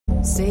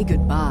Say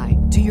goodbye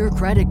to your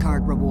credit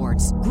card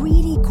rewards.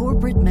 Greedy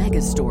corporate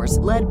mega stores,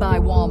 led by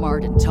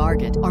Walmart and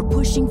Target, are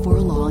pushing for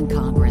a law in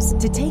Congress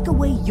to take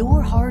away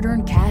your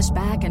hard-earned cash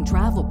back and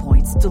travel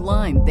points to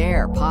line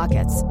their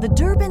pockets. The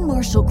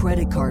Durbin-Marshall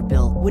credit card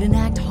bill would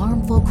enact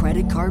harmful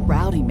credit card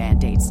routing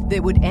mandates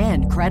that would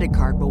end credit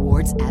card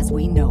rewards as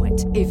we know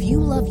it. If you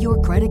love your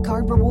credit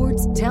card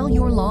rewards, tell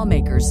your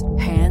lawmakers,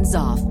 hands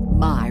off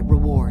my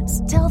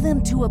rewards. Tell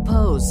them to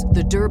oppose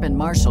the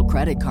Durbin-Marshall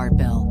credit card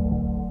bill.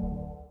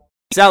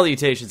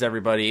 Salutations,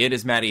 everybody. It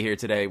is Matty here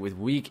today with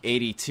week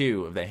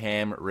 82 of the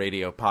Ham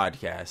Radio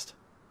Podcast.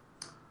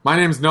 My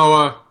name's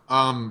Noah.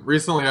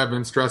 Recently I've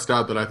been stressed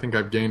out that I think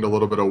I've gained a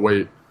little bit of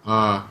weight.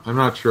 I'm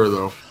not sure,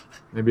 though.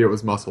 Maybe it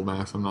was muscle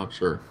mass. I'm not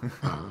sure.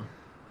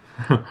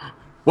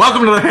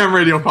 Welcome to the Ham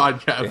Radio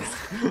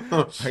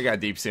Podcast. I got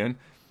deep soon.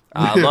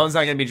 Lone's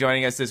not going to be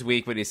joining us this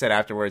week, but he said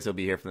afterwards he'll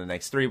be here for the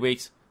next 3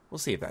 weeks. We'll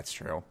see if that's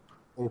true.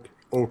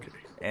 Okay.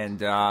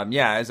 And,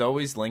 as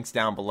always, links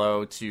down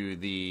below to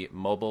the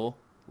mobile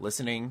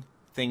listening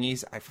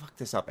thingies. I fuck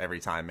this up every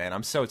time, man.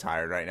 I'm so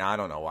tired right now. I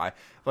don't know why.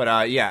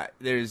 But,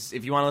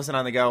 if you want to listen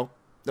on the go,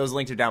 those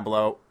links are down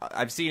below.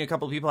 I've seen a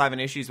couple of people having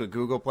issues with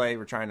Google Play.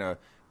 We're trying to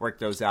work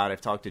those out.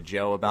 I've talked to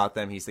Joe about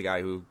them. He's the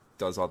guy who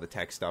does all the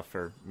tech stuff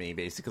for me,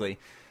 basically.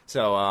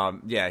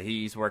 So,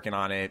 he's working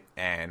on it,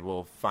 and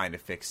we'll find a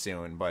fix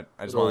soon. But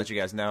I just want to let you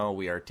guys know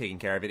we are taking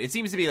care of it. It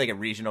seems to be like a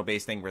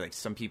regional-based thing where, like,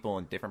 some people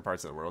in different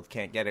parts of the world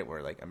can't get it,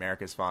 where, like,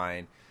 America's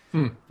fine.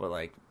 But,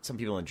 like, some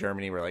people in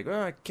Germany were like,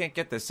 oh, I can't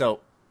get this.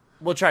 So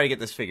we'll try to get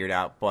this figured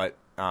out. But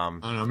I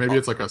don't know. Maybe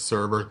it's like a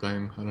server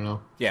thing. I don't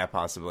know. Yeah,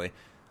 possibly.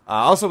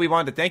 Also, we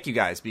wanted to thank you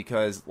guys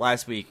because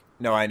last week,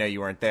 no, I know you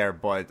weren't there,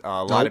 but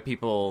a lot of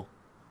people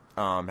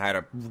had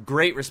a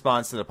great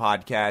response to the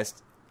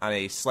podcast on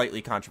a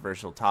slightly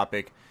controversial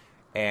topic.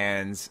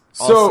 And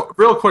also, so,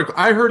 real quick,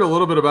 I heard a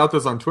little bit about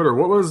this on Twitter.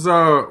 What was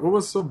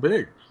so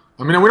big?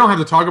 I mean, we don't have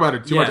to talk about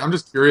it too much. I'm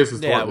just curious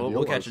as to what the deal was.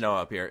 We'll catch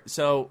Noah up here.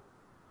 So,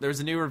 there's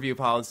a new review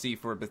policy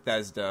for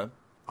Bethesda,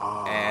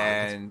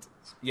 and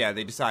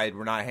they decided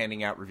we're not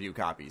handing out review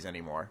copies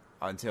anymore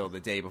until the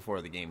day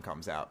before the game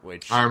comes out,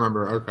 which I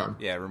remember. Okay.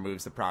 Yeah,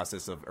 removes the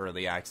process of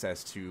early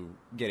access to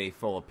get a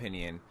full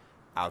opinion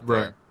out there.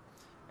 Right.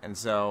 And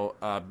so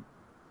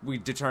we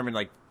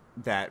determined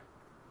that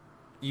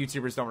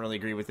YouTubers don't really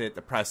agree with it.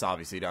 The press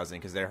obviously doesn't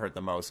because they're hurt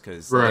the most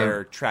because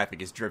their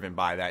traffic is driven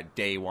by that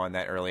day one,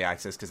 that early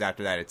access, because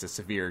after that it's a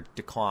severe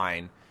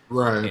decline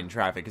in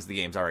traffic because the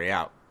game's already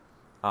out.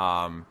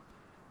 I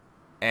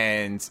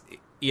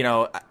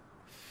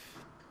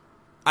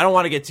don't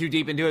want to get too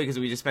deep into it because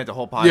we just spent the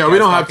whole podcast. Yeah, we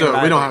don't have to.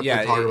 We don't have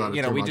to talk about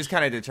it. We just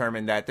kind of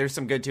determined that there's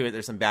some good to it,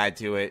 there's some bad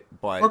to it,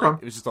 but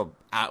it was just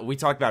we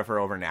talked about it for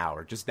over an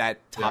hour, just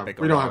that topic.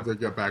 We don't have to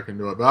get back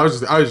into it, but I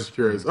was just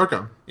curious. Okay.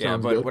 Yeah,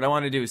 but good. What I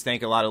want to do is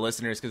thank a lot of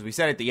listeners because we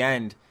said at the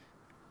end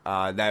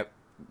that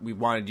we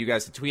wanted you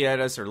guys to tweet at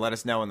us or let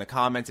us know in the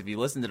comments if you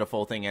listen to the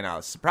full thing, and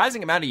a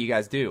surprising amount of you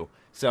guys do.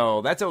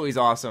 So that's always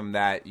awesome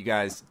that you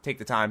guys take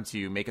the time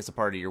to make us a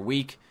part of your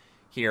week,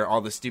 hear all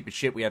the stupid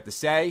shit we have to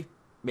say,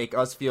 make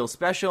us feel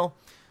special.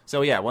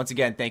 So once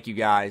again, thank you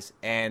guys.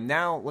 And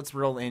now let's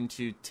roll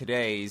into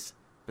today's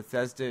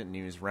Bethesda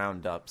News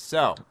Roundup.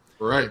 So,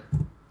 the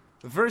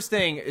first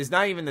thing is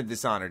not even the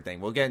Dishonored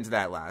thing. We'll get into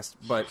that last.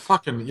 But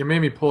you made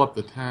me pull up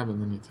the tab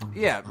and then you told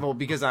me. Yeah, well,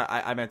 because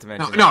I meant to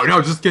mention No,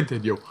 just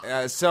continue.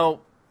 This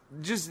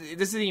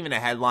isn't even a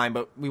headline,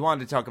 but we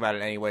wanted to talk about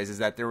it anyways, is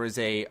that there was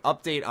a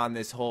update on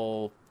this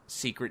whole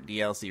secret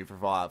DLC for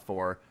Fallout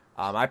 4.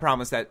 I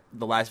promised that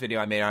the last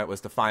video I made on it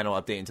was the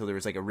final update until there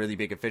was a really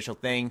big official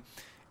thing.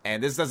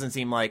 And this doesn't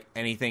seem like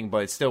anything,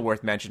 but it's still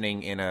worth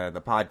mentioning in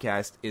the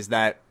podcast, is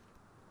that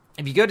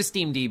if you go to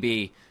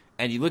SteamDB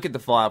and you look at the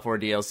Fallout 4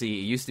 DLC,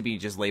 it used to be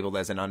just labeled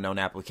as an unknown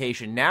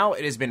application. Now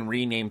it has been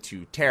renamed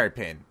to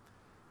Terrapin,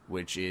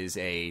 which is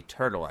a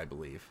turtle, I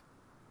believe.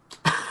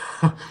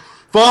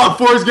 Fallout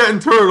 4 is getting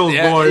turtles,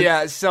 boys.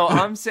 Yeah, so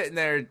I'm sitting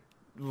there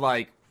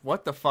like,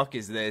 what the fuck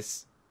is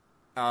this?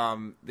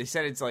 They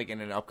said it's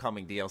in an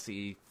upcoming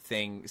DLC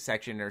thing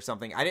section or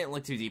something. I didn't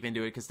look too deep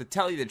into it because, to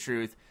tell you the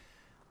truth,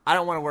 I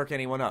don't want to work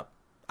anyone up.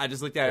 I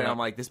just looked at it and I'm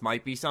like, this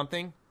might be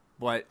something,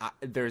 but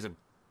there's a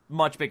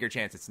much bigger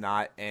chance it's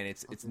not, and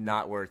it's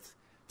not worth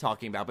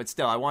talking about. But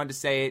still, I wanted to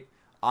say it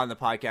on the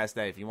podcast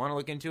that if you want to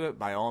look into it,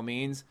 by all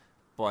means.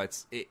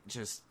 But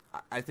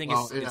I think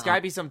it's got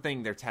to be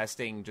something they're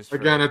testing.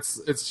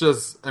 It's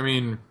just. I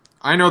mean,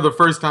 I know the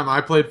first time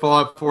I played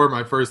Fallout 4,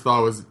 my first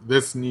thought was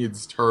this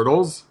needs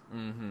turtles.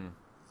 Mm-hmm.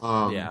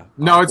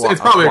 No, it's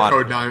probably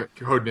a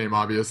code name,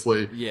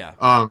 obviously. Yeah.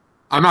 I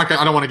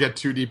don't want to get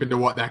too deep into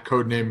what that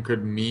code name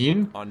could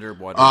mean.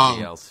 Underwater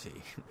DLC.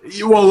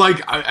 Well,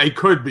 I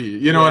could be.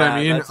 You know what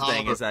I mean? That's the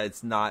thing is that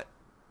it's not.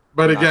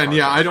 But again,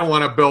 I don't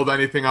want to build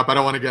anything up. I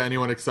don't want to get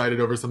anyone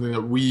excited over something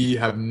that we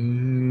have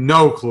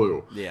no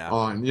clue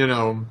on.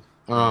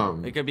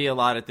 It could be a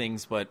lot of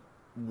things, but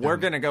we're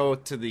gonna go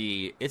to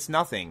the it's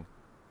nothing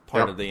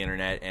part of the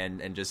internet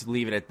and just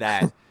leave it at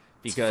that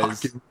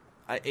because.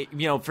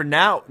 For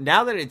now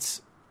that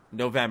it's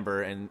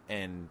November and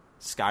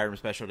Skyrim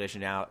Special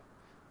Edition out,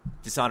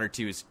 Dishonored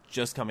 2 is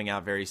just coming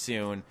out very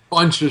soon.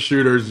 Bunch of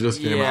shooters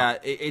just came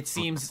out. Yeah, it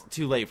seems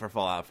too late for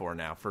Fallout 4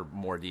 now for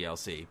more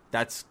DLC.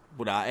 That's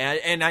what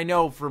and I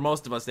know for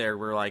most of us there,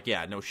 we're like,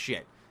 yeah, no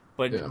shit.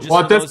 But yeah. Well,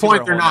 at this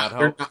point, they're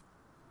not.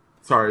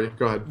 Sorry,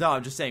 go ahead. No,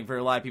 I'm just saying, for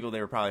a lot of people, they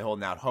were probably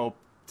holding out hope.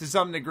 To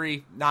some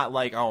degree, not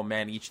like, oh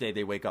man, each day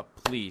they wake up,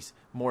 please,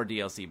 more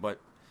DLC. But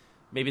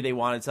maybe they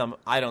wanted some.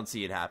 I don't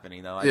see it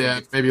happening, though.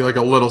 Maybe like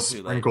a little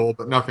sprinkle,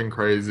 but nothing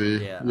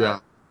crazy. Yeah.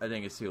 I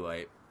think it's too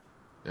late.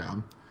 Yeah.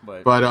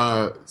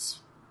 But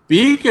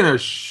speaking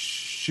of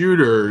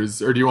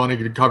shooters, or do you want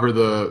to cover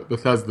the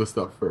Bethesda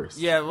stuff first?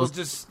 Yeah, we'll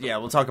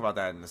talk about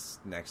that in this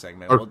next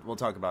segment. Okay. We'll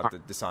talk about the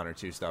Dishonored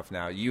 2 stuff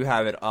now. You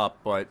have it up,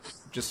 but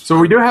just... So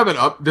we do have it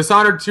up.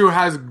 Dishonored 2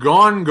 has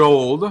gone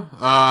gold.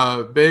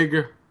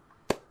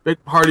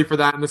 Big party for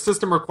that. And the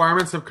system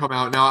requirements have come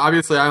out. Now,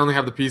 obviously, I only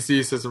have the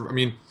PC system. I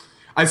mean,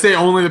 I say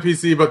only the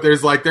PC, but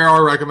there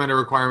are recommended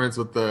requirements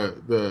with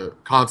the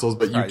consoles,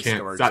 but you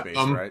can't set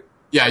them. Right?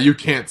 Yeah, you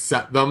can't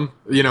set them.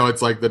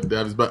 It's like the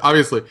devs. But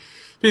obviously,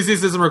 PC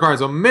system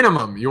requires a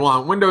minimum. You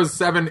want Windows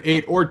 7,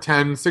 8, or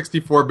 10,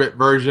 64-bit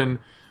version,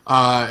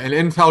 an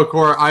Intel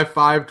Core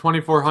i5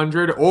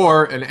 2400,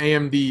 or an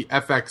AMD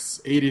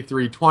FX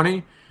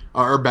 8320,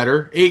 or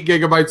better. 8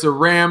 gigabytes of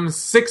RAM,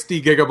 60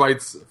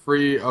 gigabytes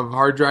free of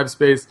hard drive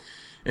space,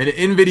 an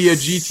NVIDIA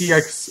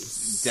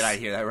GTX... Did I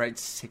hear that right?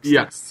 60?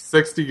 Yes,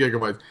 60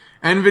 gigabytes.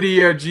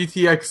 NVIDIA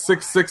GTX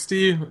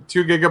 660,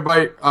 2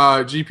 gigabyte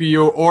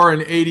GPU, or an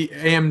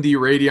AMD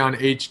Radeon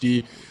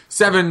HD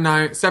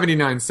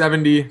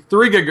 7970,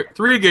 3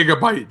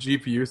 gigabyte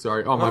GPU.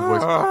 Sorry, oh my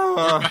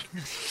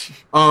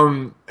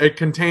voice. It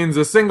contains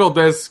a single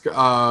disc.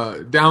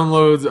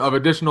 Downloads of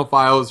additional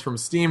files from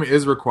Steam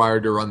is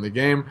required to run the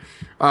game.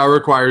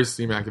 Requires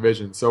Steam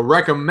activation. So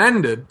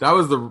recommended. That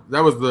was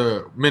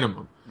the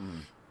minimum.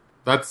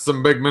 That's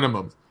some big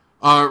minimums.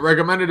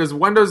 Recommended is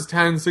Windows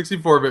 10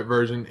 64-bit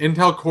version,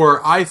 Intel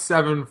Core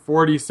i7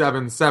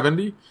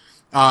 4770,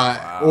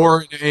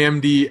 or an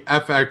AMD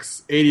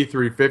FX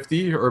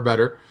 8350 or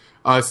better.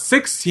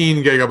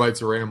 16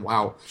 gigabytes of RAM.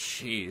 Wow.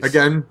 Jeez.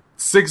 Again,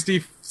 60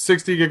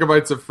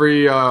 gigabytes of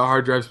free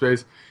hard drive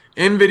space.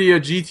 NVIDIA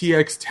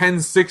GTX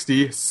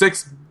 1060,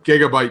 6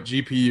 gigabyte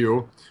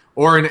GPU,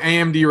 or an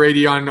AMD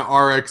Radeon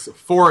RX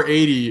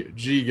 480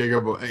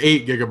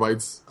 8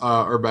 gigabytes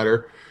or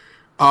better.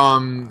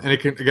 And it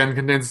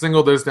contains a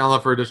single disc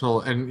download for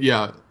additional, and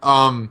yeah.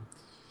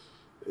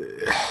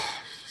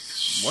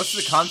 What's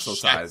the console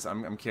size?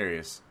 I'm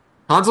curious.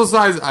 Console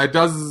size, it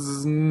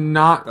doesn't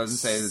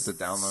say it's a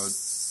download.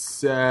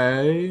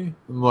 Say,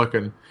 I'm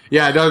looking.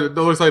 Yeah, it does. It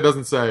looks like it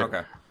doesn't say.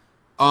 Okay.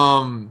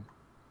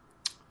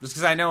 Just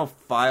because I know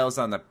files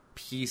on the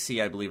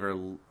PC, I believe, are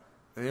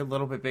they a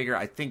little bit bigger.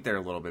 I think they're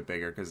a little bit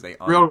bigger because they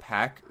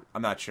unpack.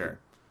 I'm not sure.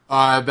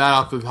 That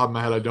off the top of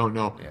my head, I don't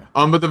know. Yeah.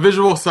 But the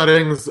visual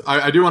settings,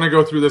 I do want to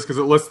go through this because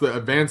it lists the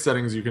advanced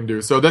settings you can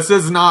do. So this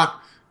is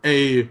not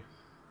a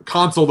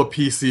console to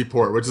PC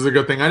port, which is a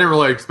good thing. I didn't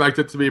really expect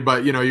it to be,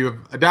 but you have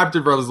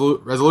adaptive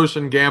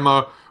resolution,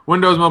 gamma,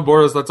 Windows mode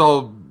borders. That's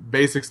all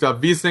basic stuff.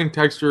 VSync,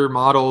 texture,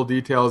 model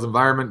details,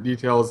 environment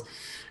details,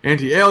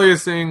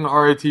 anti-aliasing,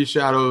 RAT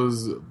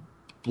shadows,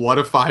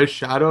 bloodify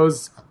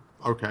shadows.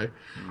 Okay.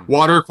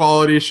 Water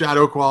quality,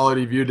 shadow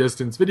quality, view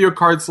distance, video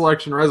card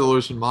selection,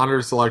 resolution,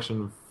 monitor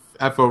selection,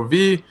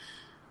 FOV.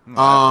 FOV,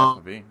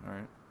 all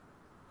right.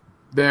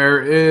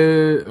 There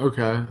is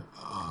okay.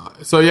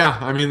 So yeah,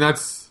 I mean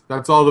that's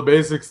all the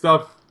basic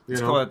stuff.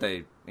 It's cool that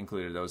they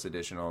included those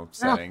additional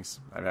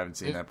settings. I haven't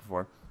seen that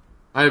before.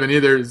 I haven't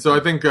either. So I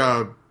think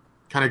kind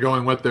of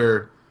going with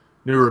their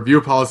new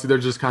review policy, they're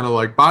just kind of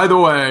like, by the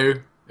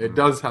way, it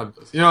does have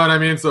this. You know what I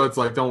mean? So it's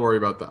like, don't worry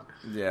about that.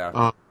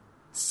 Yeah.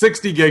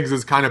 60 gigs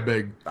is kind of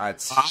big. I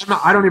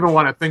don't even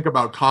want to think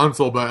about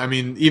console, but I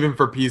mean, even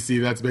for PC,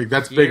 that's big.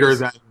 That's bigger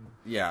than...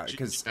 Yeah,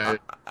 because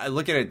I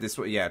look at it this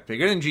way. Yeah,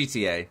 bigger than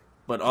GTA,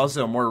 but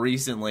also more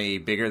recently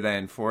bigger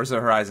than Forza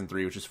Horizon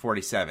 3, which was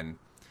 47.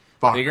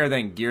 Fuck. Bigger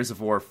than Gears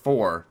of War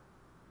 4,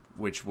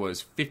 which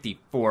was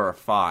 54 or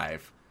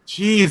 5.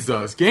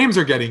 Jesus, games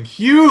are getting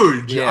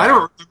huge. Yeah. I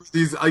don't remember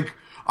these... Like,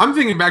 I'm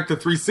thinking back to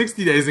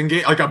 360 days, and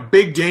like a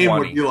big game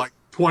 20. would be like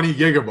 20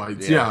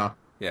 gigabytes. Yeah.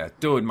 Yeah,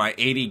 dude, my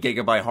 80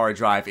 gigabyte hard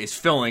drive is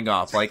filling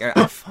up. Like, I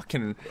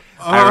remember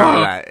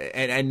that.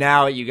 And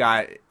now you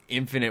got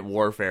Infinite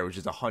Warfare, which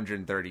is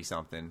 130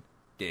 something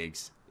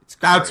gigs. It's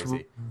crazy.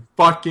 That's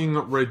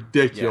fucking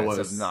ridiculous.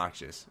 Yeah, it's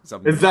obnoxious.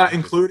 Is that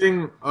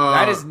including?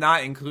 That is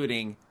not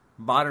including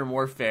Modern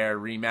Warfare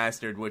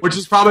Remastered, which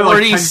is probably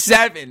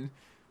 47.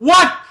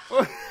 What?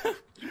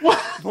 What?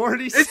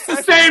 47. It's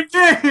the same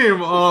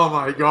game. Oh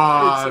my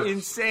god, it's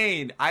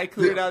insane. I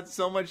cleared out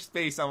so much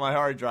space on my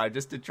hard drive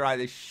just to try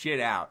this shit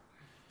out.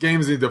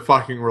 Games need to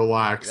fucking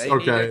relax. They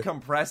need to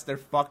compress their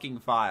fucking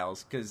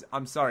files, because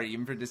I'm sorry,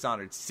 even for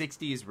Dishonored,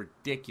 60 is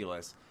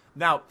ridiculous.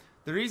 Now,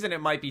 the reason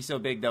it might be so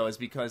big though is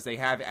because they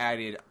have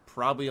added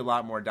probably a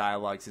lot more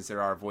dialogue since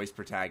there are voice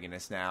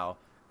protagonists now,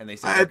 and they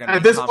said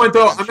at this point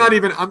though, I'm not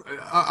even. I'm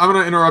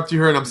going to interrupt you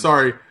here, and I'm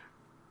sorry.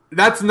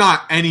 That's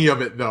not any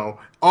of it, though.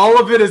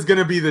 All of it is going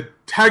to be the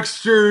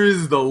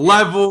textures, the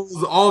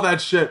levels, all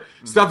that shit.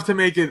 Stuff to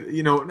make it,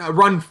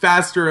 run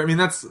faster. I mean,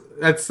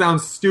 that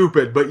sounds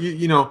stupid, but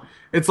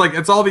it's like,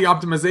 it's all the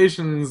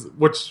optimizations,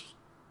 which,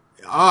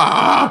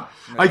 I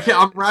can't,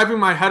 I'm wrapping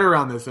my head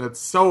around this, and it's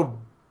so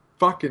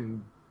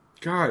fucking,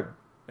 God.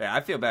 Yeah,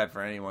 I feel bad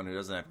for anyone who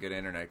doesn't have good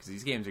internet, because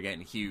these games are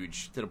getting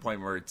huge to the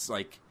point where it's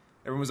like,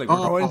 everyone's like, we're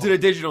going into the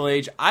digital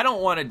age. I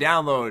don't want to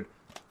download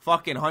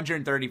fucking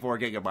 134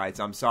 gigabytes.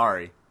 I'm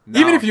sorry. No.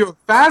 Even if you have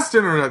fast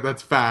internet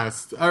that's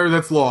fast, or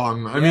that's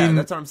long. I mean,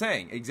 that's what I'm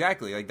saying.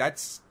 Exactly. Like,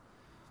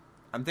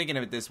 I'm thinking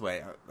of it this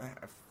way.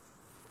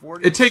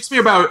 It takes me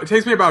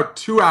about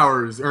 2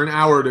 hours or an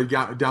hour to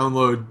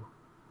download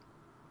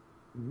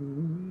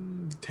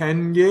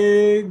 10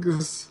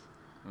 gigs.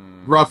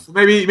 Rough.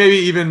 Maybe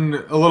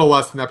even a little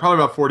less than that.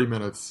 Probably about 40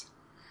 minutes.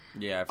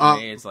 Yeah, for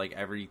me, it's like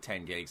every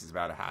 10 gigs is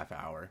about a half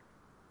hour.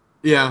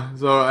 Yeah,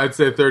 so I'd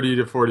say 30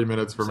 to 40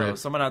 minutes for me. So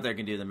someone out there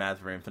can do the math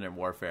for Infinite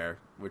Warfare,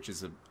 which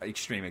is an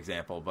extreme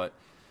example, but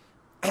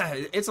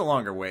it's a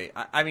longer wait.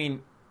 I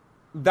mean,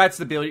 that's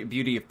the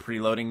beauty of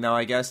preloading, though,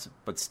 I guess.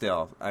 But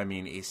still, I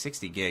mean,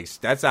 60 gigs.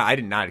 I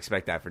did not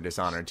expect that for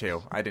Dishonored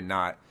 2. I did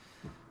not.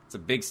 It's a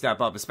big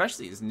step up,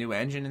 especially this new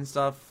engine and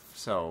stuff.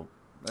 So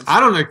I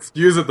don't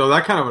excuse it, though.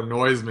 That kind of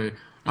annoys me.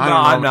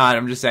 I'm not.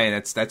 I'm just saying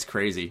that's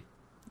crazy.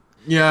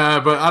 Yeah,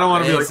 but I don't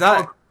want to be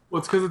like, well,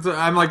 it's because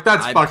I'm like,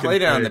 that's fucking. I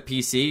played it on the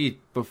PC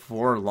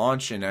before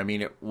launch, and I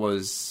mean, it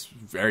was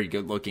very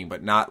good looking,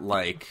 but not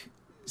like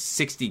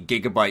 60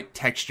 gigabyte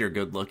texture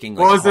good looking.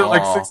 Well, is it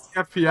like 60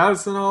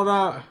 FPS and all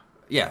that?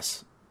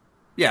 Yes.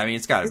 Yeah, I mean,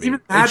 it's got to be.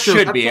 It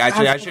should be.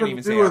 Actually, I shouldn't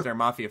even say after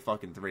Mafia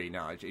fucking 3.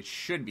 No, it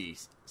should be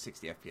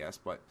 60 FPS,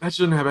 but... That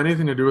shouldn't have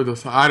anything to do with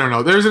this. I don't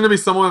know. There's going to be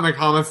someone in the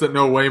comments that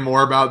know way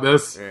more about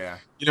this. Yeah.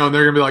 And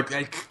they're going to be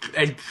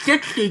like,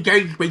 60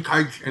 gigs,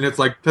 and it's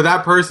like, to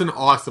that person,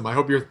 awesome. I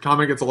hope your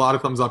comment gets a lot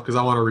of thumbs up because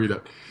I want to read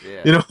it.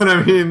 Yeah. You know what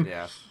I mean?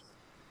 Yeah.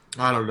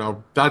 I don't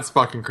know. That's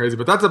fucking crazy.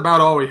 But that's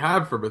about all we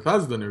have for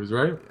Bethesda news,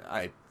 right?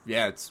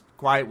 Yeah, it's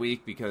quiet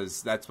week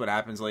because that's what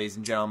happens, ladies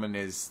and gentlemen,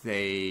 is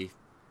they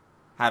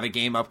have a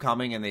game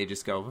upcoming and they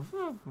just go,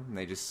 and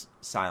they just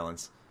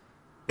silence.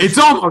 It's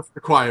almost a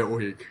quiet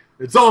week.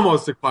 This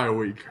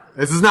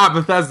is not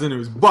Bethesda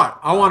news, but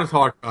I want to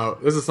talk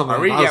about, this is something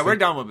we're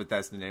done with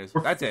Bethesda news.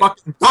 That's it. We're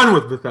fucking done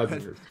with Bethesda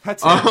news.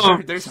 That's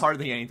it. There's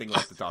hardly anything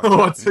left to talk about.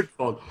 What's it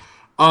called?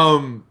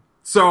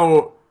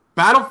 So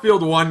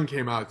Battlefield 1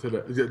 came out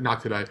today.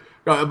 Not today.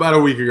 About a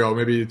week ago,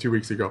 maybe 2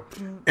 weeks ago.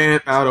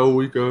 And about a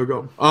week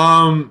ago.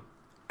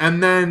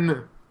 And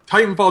then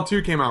Titanfall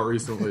 2 came out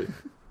recently.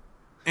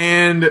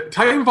 And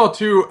Titanfall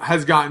 2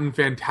 has gotten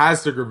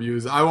fantastic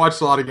reviews. I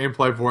watched a lot of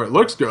gameplay for it. It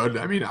looks good.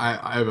 I mean,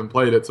 I haven't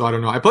played it, so I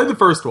don't know. I played the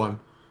first one.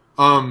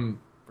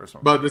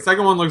 But the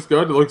second one looks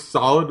good. It looks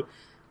solid.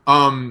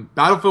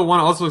 Battlefield 1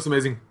 also looks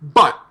amazing.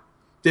 But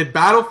did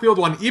Battlefield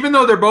 1, even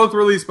though they're both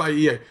released by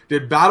EA,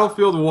 did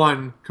Battlefield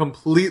 1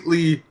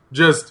 completely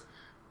just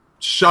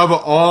shove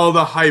all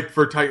the hype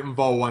for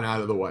Titanfall 1 out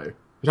of the way?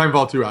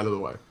 Titanfall 2 out of the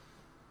way?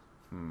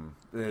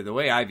 The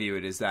way I view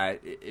it is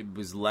that it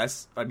was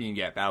less... I mean,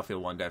 yeah,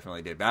 Battlefield 1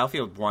 definitely did.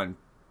 Battlefield 1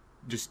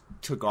 just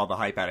took all the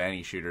hype out of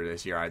any shooter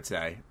this year, I'd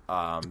say.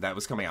 That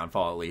was coming out in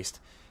fall, at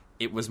least.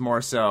 It was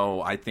more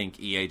so, I think,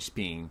 EA just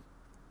being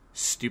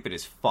stupid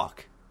as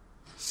fuck.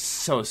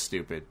 So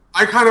stupid.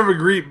 I kind of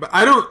agree, but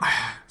I don't...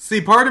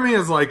 See, part of me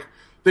is like,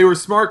 they were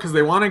smart because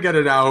they want to get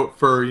it out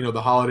for,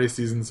 the holiday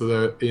season so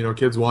that,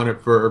 kids want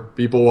it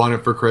people want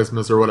it for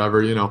Christmas or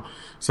whatever,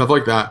 stuff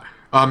like that.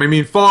 I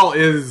mean, fall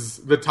is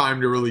the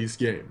time to release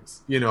games.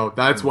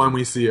 That's when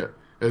we see it,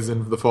 is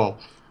in the fall.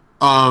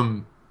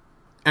 And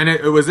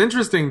it was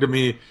interesting to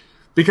me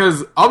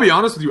because, I'll be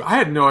honest with you, I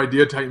had no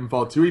idea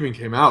Titanfall 2 even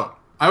came out.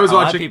 I was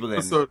watching... people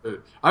didn't.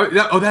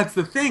 That's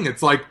the thing.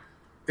 It's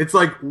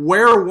like,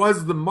 where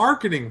was the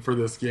marketing for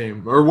this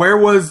game? Or where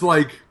was,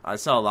 I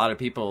saw a lot of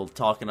people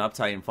talking up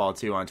Titanfall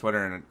 2 on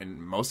Twitter, and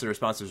most of the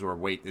responses were,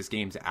 wait, this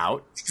game's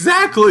out?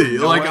 Exactly!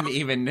 No one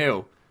even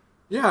knew.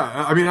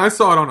 Yeah, I mean, I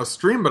saw it on a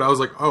stream, but I was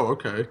like, oh,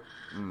 okay.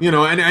 And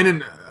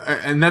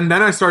then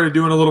I started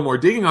doing a little more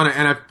digging on it,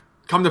 and I've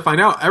come to find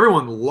out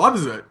everyone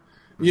loves it.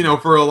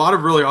 For a lot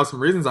of really awesome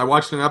reasons. I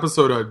watched an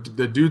episode of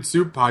the Dude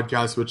Soup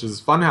podcast, which is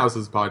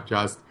Funhouse's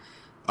podcast.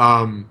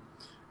 And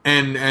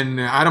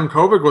Adam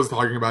Kovic was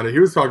talking about it. He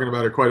was talking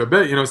about it quite a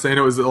bit, saying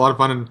it was a lot of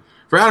fun. And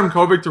for Adam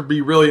Kovic to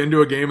be really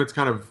into a game, it's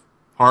kind of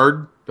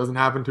hard. Doesn't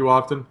happen too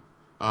often.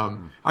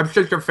 I'm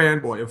such a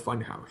fanboy of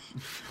Funhouse.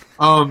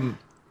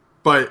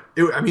 But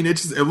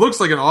it looks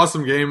like an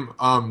awesome game.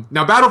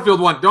 Now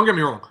Battlefield 1, don't get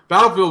me wrong,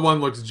 Battlefield 1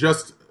 looks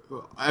just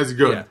as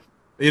good.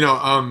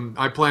 Yeah.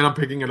 I plan on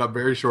picking it up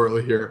very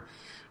shortly here.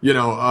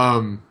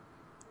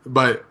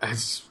 But I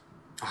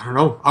don't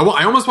know.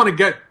 I almost want to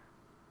get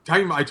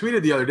Titanfall. I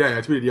tweeted the other day.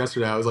 I tweeted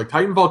yesterday. I was like,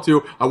 Titanfall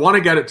 2. I want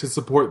to get it to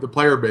support the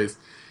player base.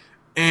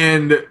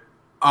 And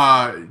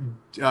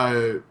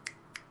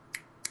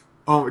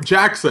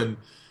Jackson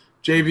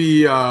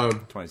JV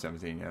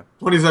 2017, yeah.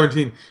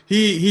 2017.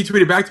 He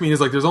tweeted back to me.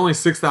 He's like, "There's only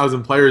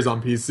 6,000 players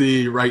on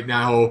PC right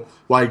now,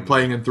 like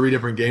playing in 3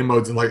 different game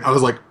modes." And like, I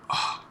was like,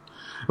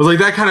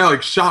 that kind of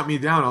like shot me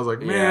down. I was like,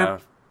 man, Yeah.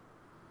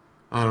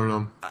 I don't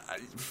know.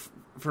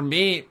 For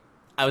me,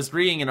 I was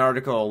reading an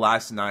article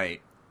last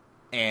night,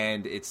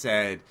 and it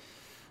said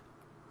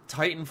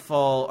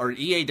Titanfall, or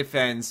EA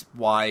defends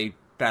why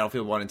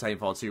Battlefield 1 and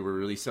Titanfall 2 were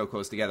released so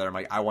close together. I'm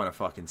like, I want to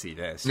fucking see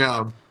this.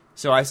 Yeah.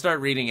 So I start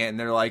reading it, and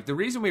they're like, the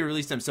reason we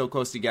released them so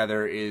close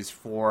together is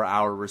for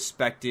our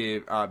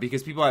respective,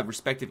 because people have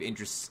respective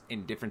interests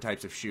in different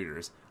types of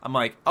shooters. I'm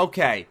like,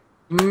 okay.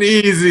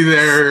 Easy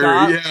there.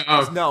 Stop.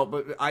 Yeah. No,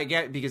 but I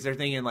get, because they're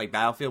thinking like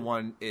Battlefield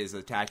 1 is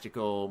a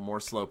tactical,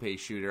 more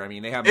slow-paced shooter. I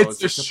mean, they have modes It's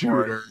to a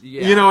support. shooter.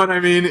 Yeah. You know what I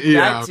mean?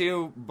 Yeah. That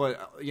too,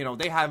 but,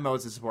 they have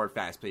modes to support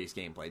fast-paced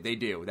gameplay. They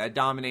do. That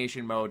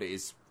domination mode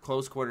is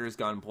close quarters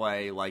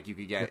gunplay like you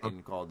could get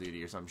in Call of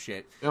Duty or some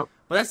shit. Yep.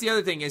 But that's the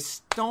other thing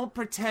is, don't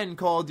pretend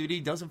Call of Duty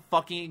doesn't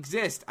fucking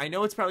exist. I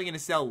know it's probably going to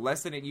sell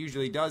less than it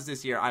usually does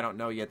this year. I don't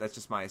know yet. That's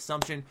just my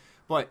assumption.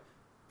 But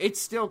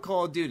it's still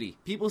Call of Duty.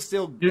 People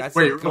still...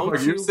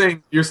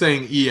 You're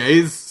saying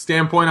EA's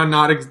standpoint on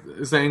not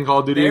saying Call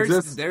of Duty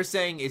exists? They're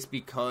saying it's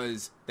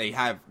because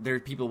there are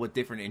people with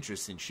different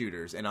interests in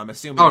shooters. And I'm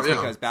assuming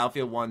because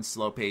Battlefield 1's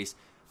slow-paced,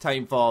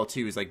 Titanfall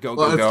 2 is like go,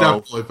 it's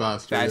definitely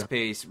faster,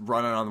 fast-paced,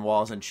 running on the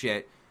walls and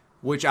shit,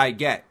 which I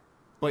get.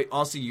 But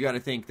also you got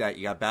to think that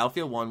you got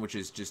Battlefield 1, which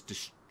is just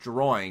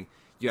destroying.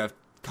 You have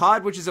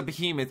COD, which is a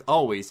behemoth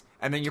always,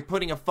 and then you're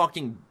putting a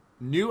fucking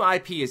new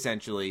IP,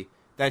 essentially,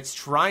 that's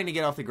trying to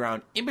get off the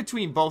ground in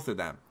between both of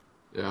them.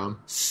 Yeah.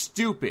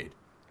 Stupid.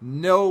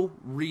 No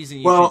reason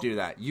you should do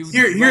that.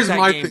 Here's that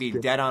my game be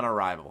dead on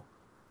arrival.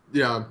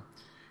 Yeah.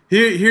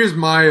 Here's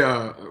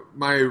my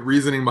my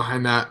reasoning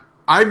behind that.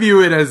 I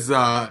view it as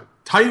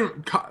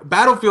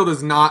Battlefield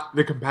is not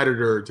the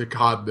competitor to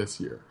COD this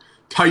year.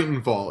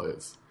 Titanfall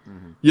is.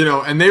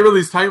 Mm-hmm. And they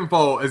released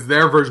Titanfall as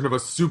their version of a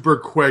super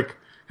quick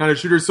kind of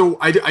shooter. So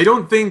I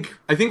think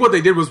what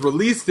they did was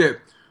released it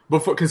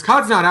before, because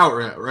COD's not out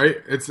yet, right?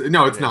 It's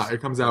not. It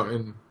comes out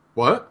in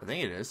what? I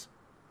think it is.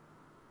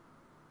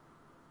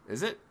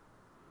 Is it?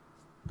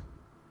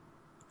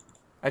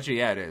 Actually,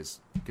 yeah, it is,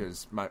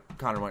 because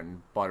Connor went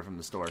and bought it from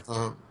the store.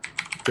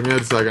 Give me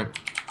a second.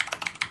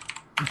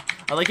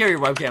 I like how your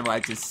webcam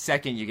lights the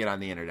second you get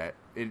on the internet.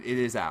 It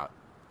is out.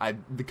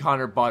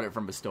 Connor bought it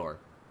from a store.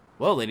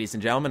 Well, ladies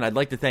and gentlemen, I'd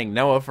like to thank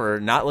Noah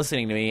for not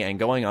listening to me and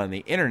going on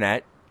the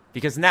internet,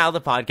 because now the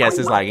podcast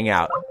is lagging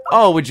out.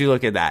 Oh, would you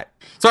look at that?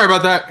 Sorry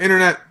about that.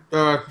 Internet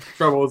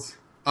troubles.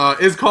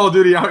 Is Call of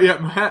Duty out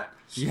yet, Matt?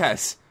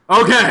 Yes.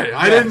 Okay,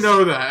 I didn't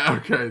know that.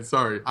 Okay,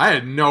 sorry. I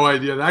had no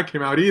idea that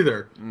came out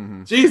either.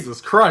 Mm-hmm.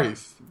 Jesus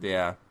Christ.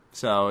 Yeah.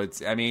 So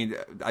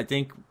I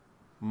think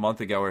a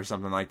month ago or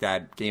something like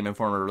that, Game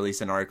Informer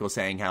released an article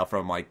saying how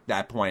from like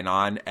that point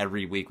on,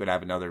 every week would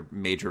have another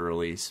major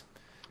release.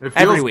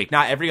 Every week,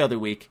 not every other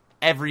week.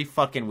 Every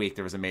fucking week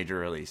there was a major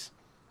release.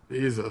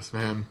 Jesus,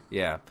 man.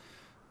 Yeah.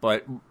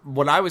 But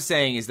what I was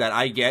saying is that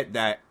I get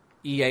that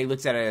EA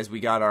looks at it as we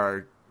got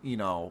our,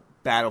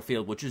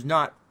 Battlefield, which is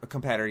not a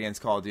competitor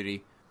against Call of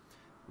Duty.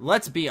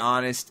 Let's be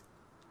honest.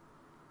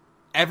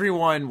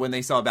 Everyone, when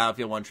they saw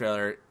Battlefield 1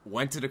 trailer,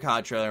 went to the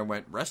COD trailer and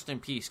went, rest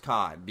in peace,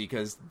 COD,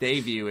 because they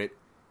view it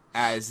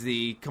as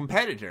the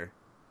competitor.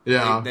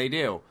 Yeah. They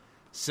do.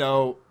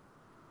 So...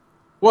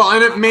 Well,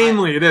 and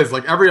it is.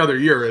 Like, every other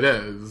year it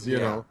is, you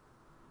know.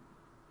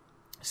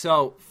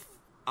 So,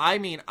 I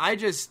think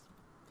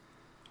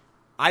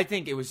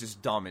it was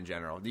just dumb in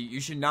general. You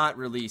should not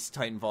release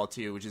Titanfall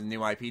 2, which is a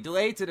new IP.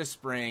 Delay it to the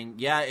spring.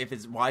 Yeah, if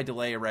it's why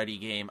delay a ready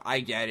game, I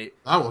get it.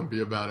 That wouldn't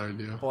be a bad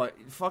idea. But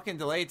fucking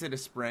delay it to the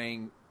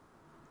spring.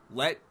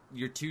 Let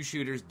your two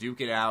shooters duke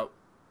it out,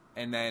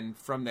 and then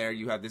from there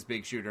you have this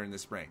big shooter in the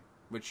spring.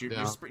 Which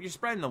you're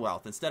spreading the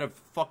wealth instead of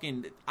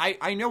fucking...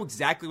 I know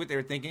exactly what they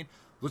were thinking.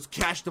 Let's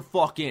cash the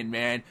fuck in,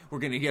 man. We're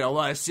going to get a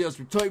lot of sales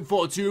from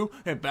Titanfall 2,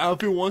 and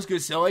Battlefield 1's going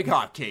to sell like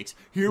hotcakes.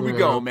 Here we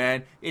go,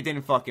 man. It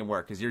didn't fucking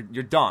work, because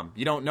you're dumb.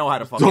 You don't know how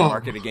to fucking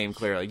market a game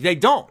clearly. They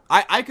don't.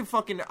 I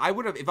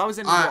would have, if I was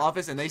in the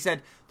office and they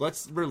said,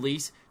 let's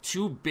release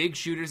 2 big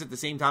shooters at the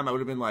same time, I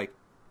would have been like,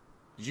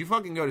 did you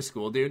fucking go to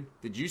school, dude?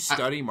 Did you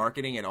study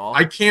marketing at all?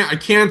 I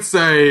can't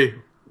say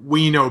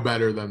we know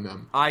better than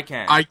them. I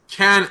can. Okay,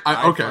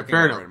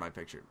 fair enough. In my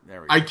picture.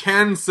 There we go. I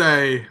can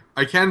say,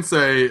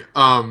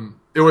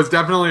 it was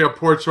definitely a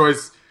poor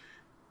choice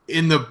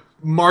in the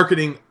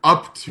marketing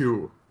up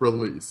to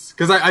release.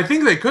 Because I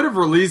think they could have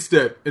released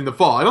it in the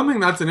fall. I don't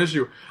think that's an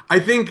issue. I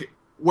think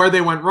where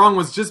they went wrong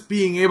was just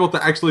being able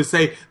to actually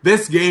say,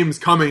 this game's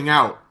coming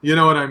out. You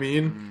know what I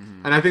mean?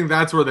 Mm-hmm. And I think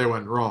that's where they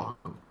went wrong.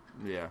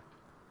 Yeah.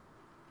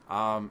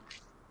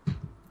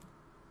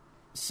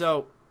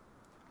 So,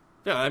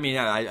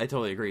 yeah, I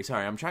totally agree.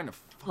 Sorry, I'm trying to...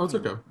 Oh, it's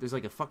okay. There's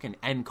like a fucking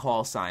end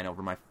call sign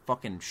over my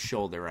fucking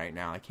shoulder right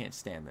now. I can't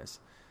stand this.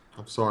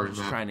 I'm sorry, man.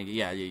 Just trying to,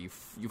 you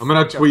I'm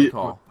gonna tweet.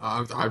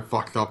 I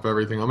fucked up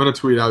everything. I'm gonna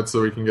tweet out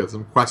so we can get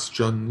some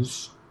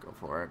questions. Go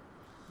for it.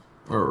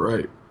 All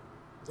right.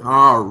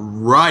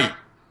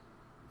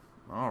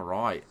 All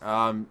right.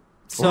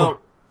 So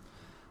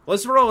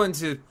let's roll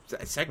into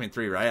segment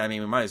 3, right? I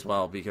mean, we might as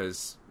well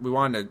because we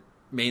wanted to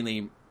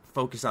mainly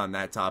focus on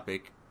that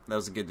topic. That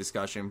was a good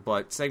discussion.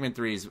 But segment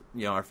 3 is,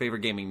 our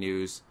favorite gaming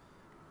news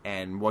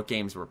and what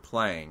games we're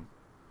playing.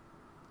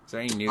 Is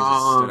there any news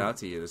that stood out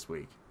to you this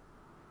week?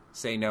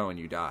 Say no and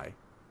you die.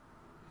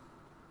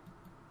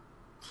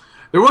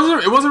 It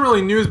wasn't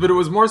really news, but it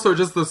was more so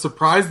just the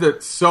surprise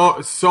that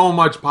so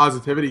much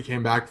positivity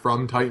came back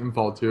from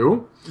Titanfall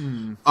 2.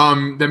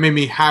 That made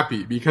me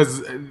happy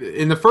because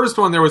in the first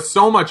one there was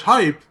so much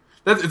hype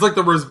that it's like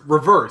the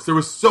reverse. There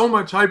was so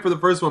much hype for the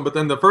first one, but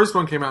then the first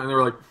one came out and they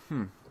were like,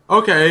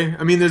 okay,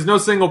 I mean, there's no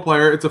single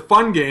player. It's a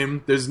fun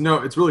game. It's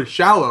really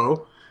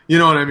shallow. You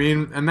know what I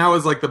mean? And that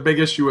was like the big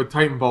issue with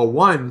Titanfall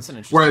 1. That's an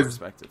interesting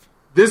perspective.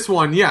 This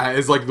one,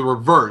 is like the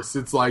reverse.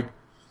 It's like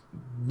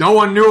no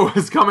one knew it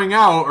was coming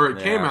out or it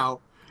came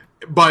out,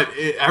 but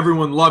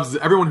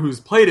everyone who's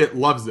played it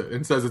loves it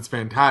and says it's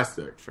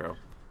fantastic. True.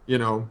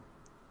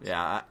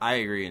 Yeah, I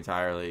agree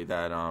entirely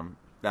that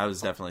that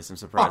was definitely some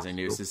surprising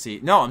news to see.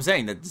 No, I'm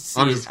saying that to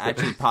see it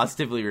actually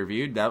positively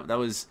reviewed. That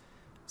was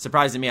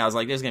surprising me. I was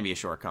like, there's going to be a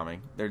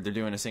shortcoming. They're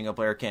doing a single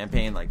player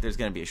campaign. Like, there's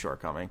going to be a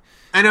shortcoming.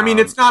 And I mean,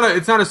 it's not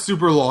a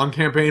super long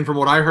campaign from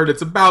what I heard.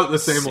 It's about the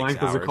same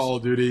length hours. as a Call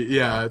of Duty.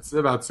 Yeah, it's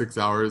about 6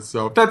 hours.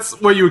 So that's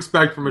what you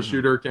expect from a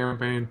shooter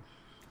campaign.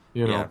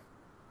 Yeah.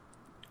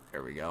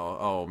 There we go.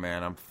 Oh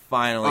man, I'm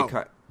finally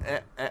cut.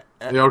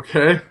 You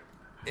okay?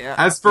 Yeah.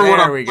 As for what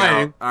I'm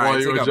playing, all right,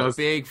 it's like a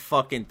big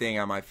fucking thing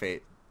on my face.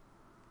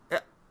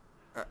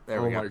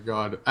 There we go. Oh my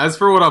god. As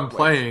for what I'm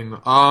playing,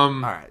 all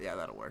right, yeah,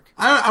 that'll work.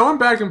 I went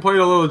back and played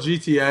a little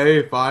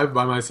GTA 5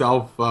 by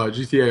myself,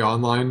 GTA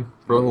Online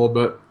for a little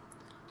bit,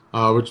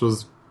 which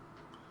was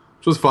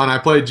fun. I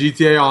played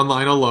GTA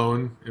Online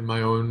alone in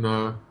my own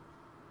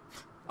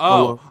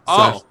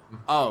session.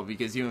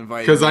 Because you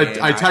invited me. Because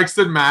I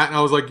texted Matt and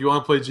I was like, "You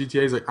want to play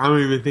GTA?" He's like, "I don't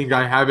even think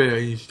I have it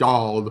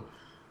installed."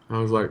 And I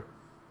was like,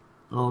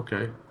 oh,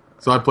 "Okay."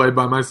 So I played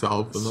by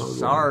myself. And that was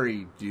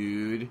Sorry,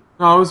 dude.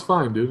 No, it was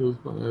fine, dude. It was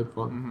fun. I had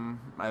fun.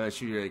 Mm-hmm. I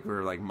thought you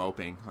were like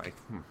moping. Like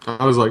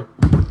I was like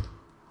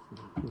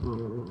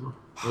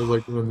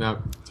doing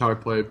that. That's how I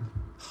played.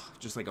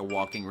 Just like a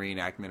walking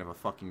reenactment of a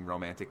fucking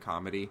romantic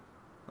comedy.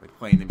 Like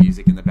playing the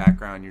music in the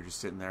background, you're just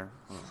sitting there.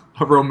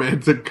 A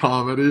romantic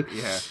comedy?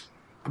 Yeah.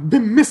 I've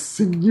been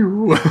missing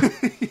you.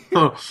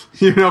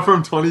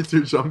 From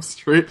 22 Jump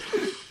Street.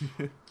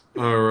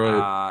 All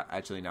right.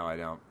 Actually, no, I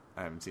don't.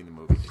 I haven't seen the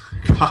movie.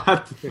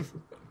 God damn.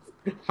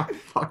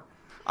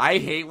 I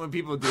hate when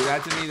people do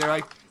that to me. They're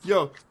like,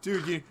 "Yo,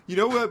 dude, you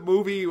know what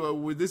movie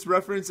with this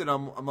reference?" And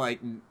I'm like,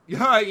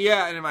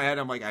 yeah. And in my head,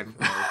 I'm like,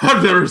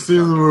 I've never seen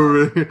the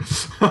movie.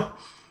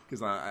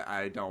 Because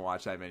I don't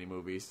watch that many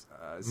movies.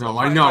 No,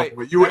 I know. I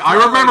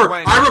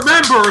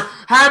remember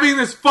having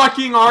this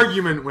fucking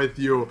argument with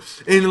you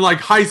in like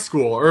high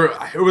school, or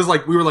it was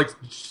like we were like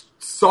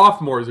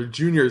sophomores or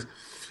juniors.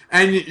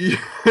 And it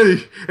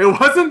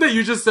wasn't that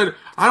you just said,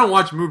 I don't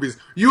watch movies.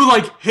 You,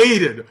 like,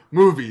 hated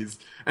movies.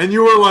 And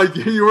you were like,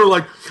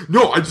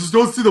 no, I just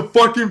don't see the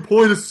fucking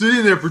point of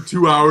sitting there for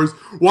 2 hours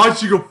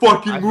watching a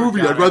fucking movie.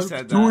 I'd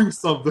rather be doing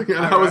something.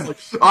 And I was like,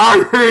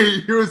 I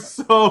hate you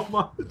so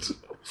much.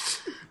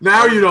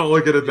 Now you don't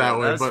look at it that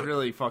way. That's but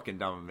really fucking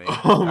dumb of me.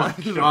 Oh, my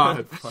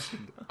God.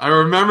 I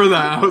remember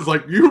that. I was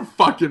like, you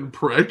fucking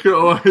prick.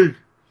 Like...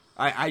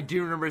 I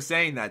do remember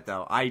saying that,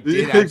 though. I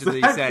did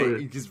actually say,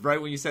 because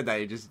right when you said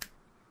that, it just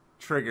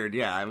triggered.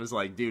 Yeah, I was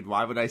like, dude,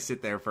 why would I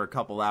sit there for a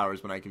couple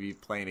hours when I could be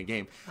playing a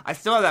game? I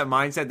still have that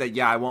mindset that,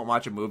 I won't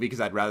watch a movie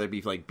because I'd rather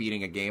be, like,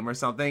 beating a game or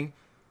something.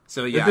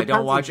 So, I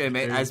don't watch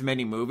as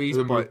many movies,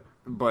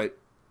 but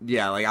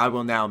yeah, like, I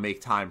will now make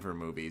time for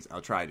movies.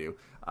 I'll try to.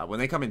 When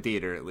they come in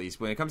theater, at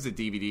least. When it comes to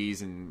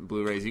DVDs and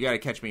Blu-rays, you got to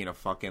catch me in a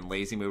fucking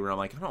lazy mood where I'm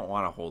like, I don't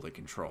want to hold a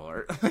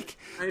controller. Like,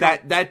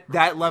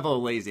 that level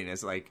of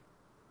laziness, like...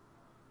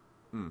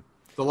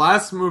 The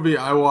last movie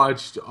I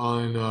watched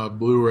on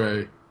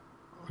Blu-ray,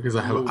 because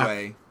I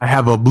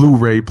have a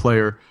Blu-ray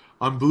player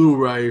on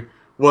Blu-ray,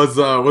 was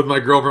with my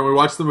girlfriend. We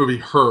watched the movie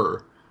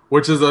Her,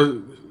 which is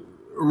a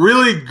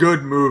really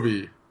good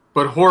movie,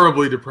 but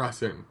horribly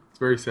depressing. It's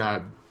very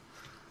sad.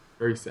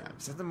 Very sad.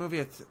 Is that the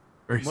movie?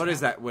 What is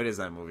that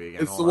movie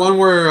again? It's the one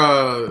where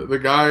the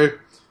guy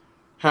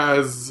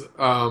has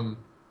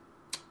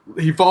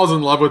he falls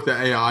in love with the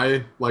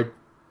AI, like.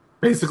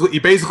 Basically,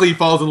 he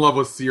falls in love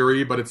with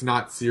Siri, but it's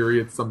not Siri.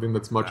 It's something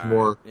that's much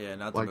more... Yeah,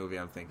 not the movie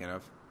I'm thinking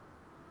of.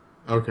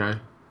 Okay.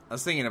 I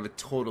was thinking of a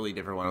totally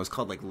different one. It was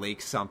called, like,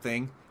 Lake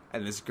Something,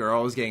 and this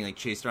girl was getting, like,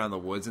 chased around the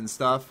woods and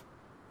stuff,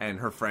 and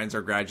her friends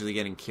are gradually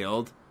getting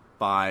killed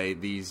by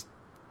these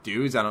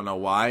dudes. I don't know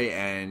why,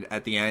 and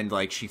at the end,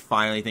 like, she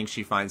finally thinks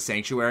she finds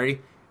sanctuary,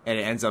 and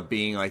it ends up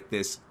being, like,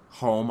 this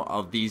home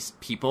of these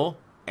people,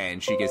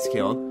 and she gets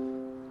killed.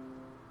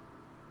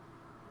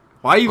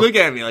 Why are you looking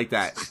at me like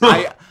that?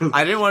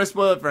 I didn't want to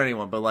spoil it for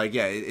anyone, but like,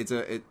 yeah,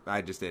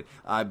 I just did.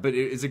 But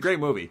it's a great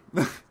movie.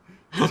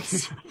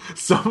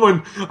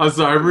 Someone, I'm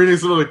sorry, I'm reading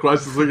some of the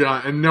questions we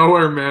got, and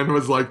Nowhere Man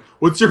was like,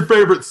 "What's your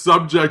favorite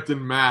subject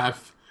in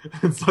math?"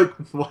 It's like,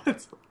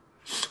 what?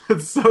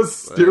 It's so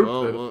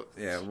stupid.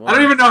 I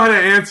don't even know how to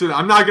answer that.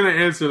 I'm not going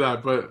to answer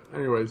that, but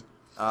anyways.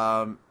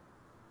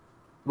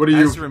 What do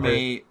you... As for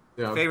me,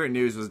 favorite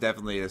news was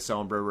definitely a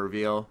Sombra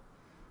reveal.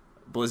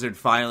 Blizzard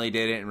finally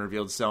did it and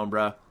revealed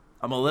Sombra.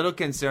 I'm a little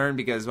concerned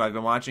because I've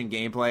been watching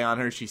gameplay on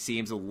her. She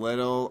seems a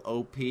little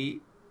OP,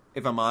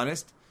 if I'm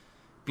honest.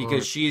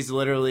 Because she's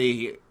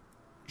literally...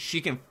 She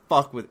can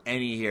fuck with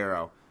any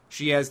hero.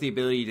 She has the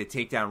ability to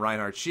take down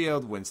Reinhardt's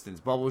shield,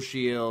 Winston's bubble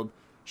shield.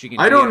 She can.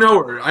 I don't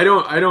know her. I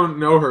don't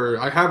know her.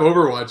 I have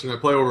Overwatch and I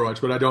play Overwatch,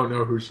 but I don't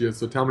know who she is.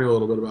 So tell me a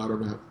little bit about her,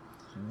 Matt.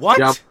 What?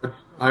 Yeah,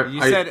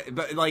 you said,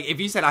 but like,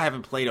 if you said I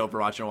haven't played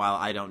Overwatch in a while,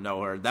 I don't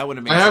know her. That would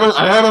have made. I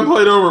haven't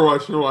played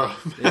Overwatch in a while.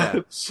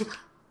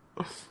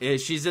 Yeah.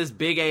 She's this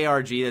big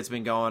ARG that's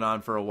been going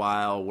on for a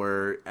while,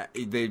 where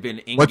they've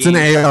been. What's an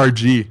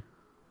ARG?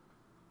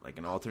 Like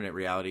an alternate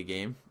reality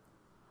game.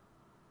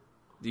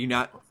 Do you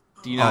not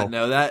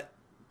know that?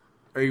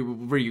 Or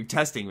were you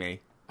testing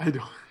me? I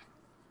don't.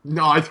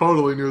 No, I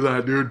totally knew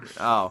that, dude.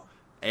 Oh,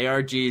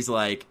 ARG's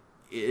like...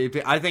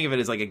 I think of it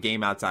as like a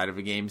game outside of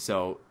a game,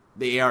 so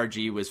the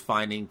ARG was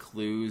finding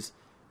clues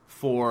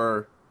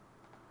for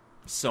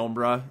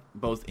Sombra,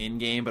 both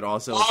in-game, but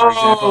also, for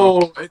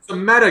example... it's a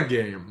meta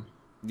game.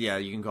 Yeah,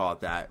 you can call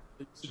it that.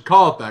 You should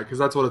call it that, because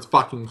that's what it's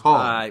fucking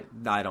called. I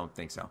don't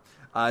think so.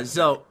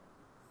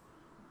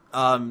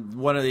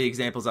 One of the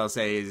examples I'll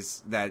say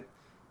is that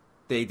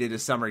they did a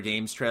Summer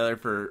Games trailer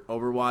for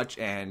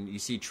Overwatch, and you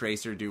see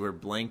Tracer do her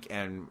blink,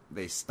 and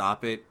they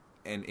stop it,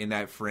 and in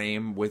that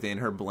frame within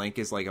her blink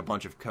is like a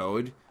bunch of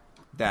code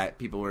that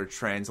people were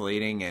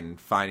translating and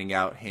finding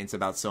out hints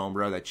about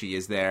Sombra, that she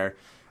is there.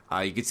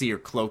 You could see her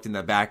cloaked in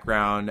the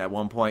background at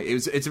one point.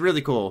 It's a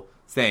really cool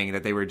thing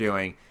that they were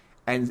doing,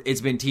 and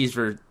it's been teased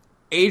for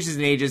ages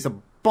and ages, a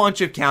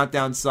bunch of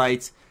countdown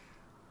sites,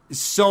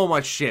 so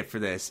much shit for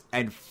this,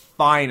 and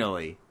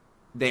finally,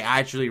 they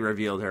actually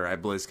revealed her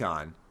at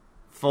BlizzCon.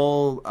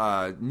 Full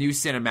new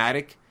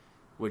cinematic,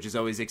 which is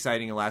always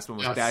exciting. The last one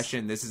was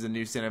Bastion. This is a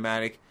new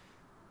cinematic.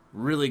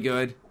 Really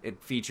good.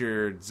 It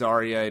featured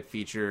Zarya. It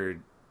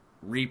featured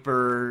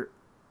Reaper,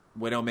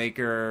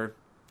 Widowmaker,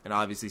 and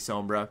obviously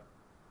Sombra.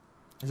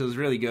 So it was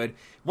really good.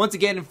 Once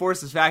again,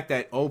 enforces the fact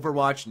that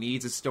Overwatch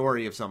needs a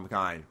story of some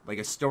kind. Like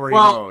a story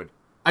mode.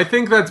 I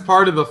think that's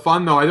part of the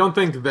fun, though. I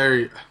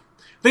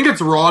think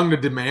it's wrong to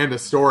demand a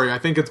story. I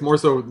think it's more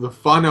so the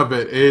fun of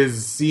it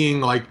is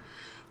seeing, like,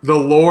 the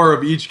lore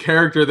of each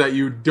character that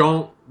you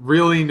don't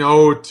really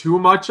know too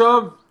much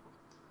of.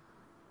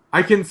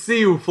 I can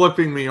see you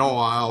flipping me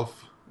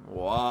off.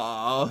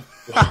 Wow.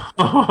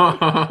 No,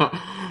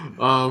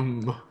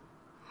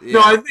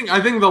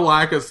 I think the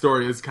lack of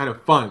story is kind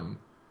of fun.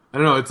 I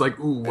don't know. It's like,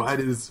 ooh,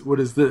 what is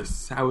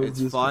this? How is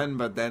this? It's fun,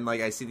 but then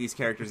like I see these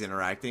characters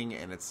interacting,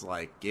 and it's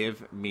like,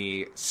 give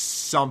me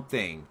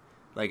something.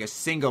 Like a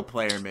single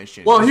player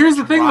mission. Well, here's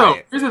the thing, though.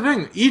 Here's the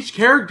thing. Each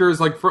character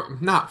is like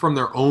not from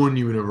their own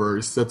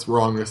universe. That's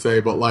wrong to say,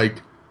 but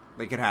like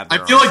they could have.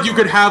 I feel like you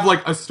could have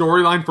like a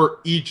storyline for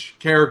each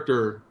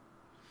character.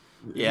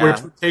 Yeah,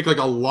 which would take like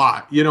a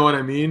lot. You know what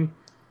I mean?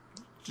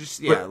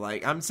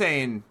 Like I'm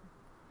saying.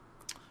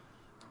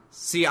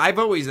 See, I've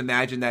always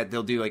imagined that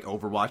they'll do like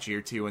Overwatch Year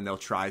 2 and they'll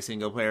try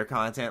single player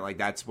content. Like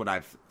that's what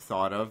I've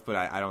thought of, but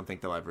I don't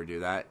think they'll ever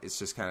do that. It's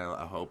just kind of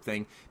a hope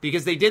thing,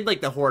 because they did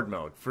like the Horde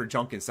mode for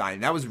Junkenstein,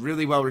 and that was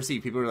really well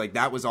received. People were like,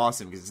 that was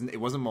awesome, because it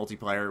wasn't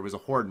multiplayer, it was a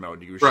Horde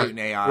mode. You were shooting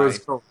AI.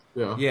 Cool.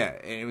 Yeah,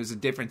 and it was a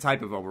different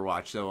type of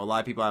Overwatch, so a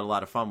lot of people had a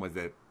lot of fun with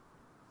it.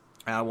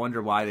 And I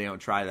wonder why they don't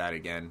try that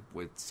again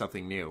with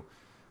something new.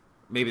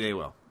 Maybe they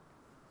will.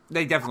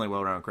 They definitely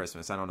will around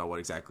Christmas. I don't know what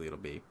exactly it'll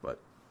be, but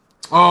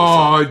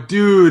oh,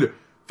 dude,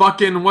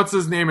 fucking what's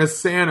his name is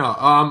Santa?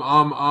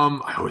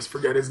 I always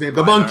forget his name.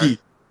 The monkey.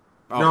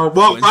 Oh, no,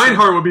 well,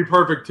 Reinhardt would be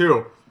perfect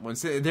too.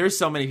 There's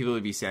so many people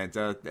who'd be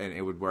Santa, and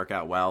it would work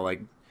out well.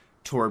 Like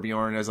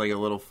Torbjorn as like a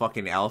little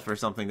fucking elf or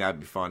something. That'd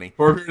be funny.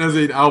 Torbjorn as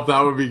an elf,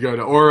 that would be good.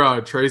 Or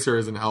Tracer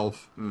as an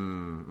elf.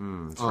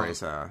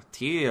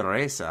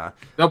 Teresa.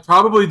 They'll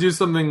probably do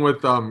something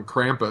with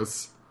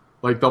Krampus.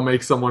 Like they'll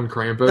make someone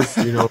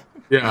Krampus. You know?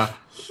 Yeah.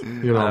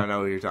 You know. I don't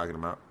know what you're talking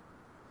about.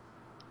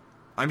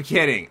 I'm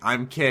kidding. Okay.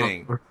 I'm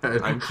kidding.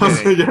 I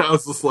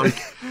was just like,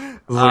 I'm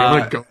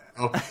gonna go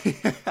now.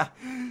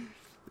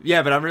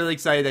 Yeah, but I'm really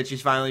excited that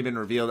she's finally been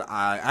revealed.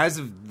 As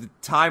of the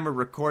time of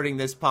recording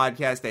this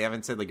podcast, they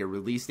haven't said like a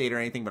release date or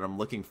anything, but I'm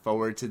looking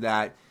forward to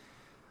that.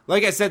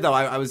 Like I said, though,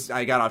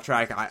 I got off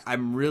track.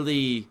 I'm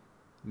really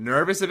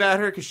nervous about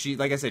her because she,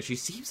 like I said, she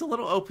seems a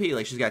little OP.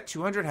 Like she's got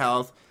 200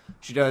 health.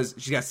 She's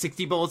got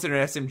 60 bullets in her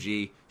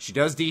SMG. She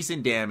does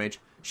decent damage.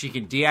 She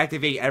can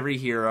deactivate every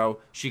hero.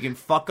 She can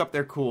fuck up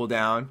their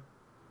cooldown.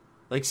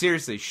 Like,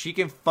 seriously, she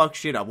can fuck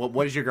shit up.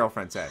 What does your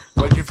girlfriend say?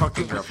 What did your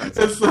fucking girlfriend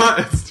say? It's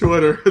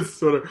Twitter. It's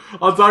Twitter.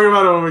 I'll talk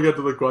about it when we get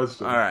to the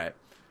question. All right.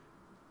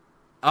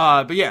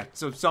 But yeah,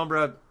 so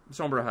Sombra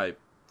hype.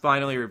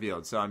 Finally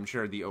revealed, so I'm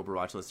sure the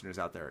Overwatch listeners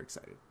out there are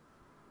excited.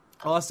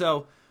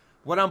 Also,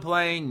 what I'm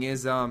playing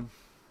is, Hello?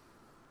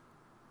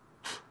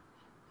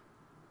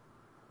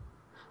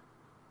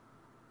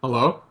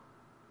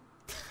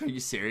 Are you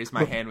serious?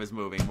 My hand was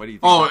moving. What do you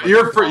think? Oh,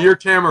 Like, your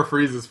camera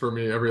freezes for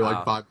me every like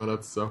Oh. 5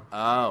 minutes. So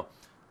Oh,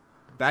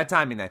 bad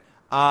timing then.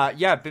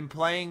 Yeah, I've been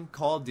playing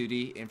Call of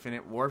Duty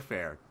Infinite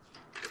Warfare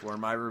for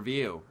my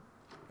review,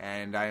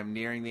 and I am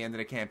nearing the end of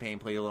the campaign.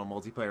 Played a little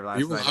multiplayer are last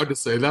you night. allowed to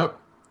say that?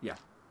 Yeah,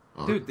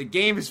 Oh. dude, the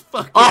game is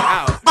fucking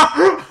out.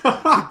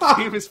 The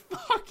game is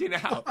fucking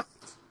out.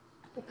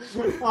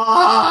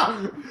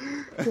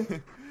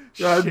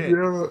 God Shit.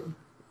 damn it.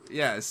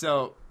 Yeah,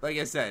 so like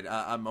I said,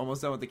 I'm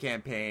almost done with the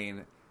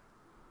campaign.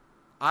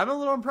 I'm a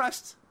little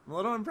impressed.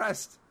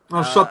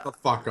 Oh, shut the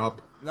fuck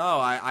up. No,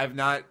 I've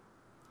not.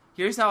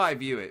 Here's how I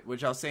view it,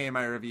 which I'll say in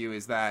my review,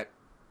 is that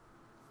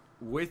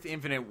with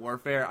Infinite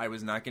Warfare, I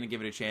was not going to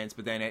give it a chance,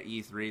 but then at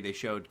E3, they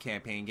showed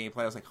campaign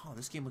gameplay. I was like, oh,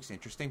 this game looks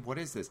interesting. What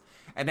is this?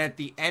 And at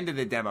the end of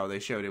the demo, they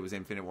showed it was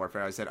Infinite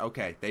Warfare. I said,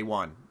 okay, they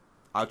won.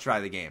 I'll try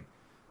the game.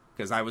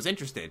 Because I was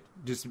interested.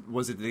 Just,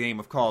 was it the game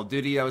of Call of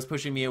Duty that was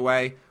pushing me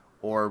away?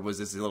 Or was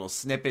this a little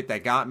snippet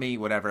that got me?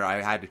 Whatever,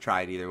 I had to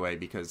try it either way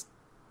because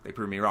they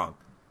proved me wrong.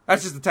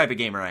 That's just the type of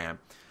gamer I am.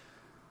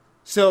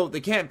 So,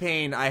 the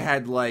campaign, I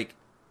had, like,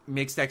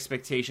 mixed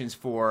expectations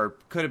for.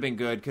 Could have been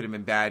good, could have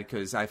been bad,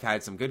 because I've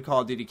had some good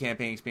Call of Duty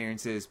campaign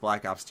experiences,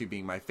 Black Ops 2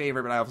 being my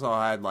favorite, but I also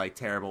had, like,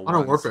 terrible Modern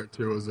ones. Warfare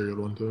 2 was a good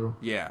one, too.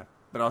 Yeah,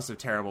 but also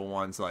terrible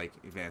ones like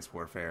Advanced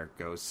Warfare,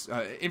 Ghosts,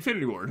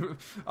 Infinity Ward.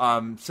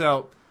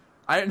 So,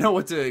 I didn't know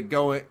what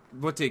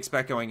to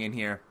expect going in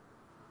here.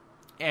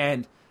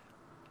 And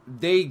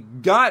they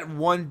got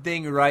one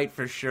thing right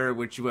for sure,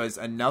 which was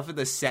enough of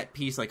the set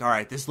piece. Like, all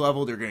right, this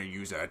level they're gonna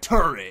use a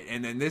turret,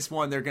 and then this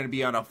one they're gonna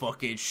be on a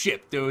fucking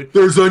ship, dude.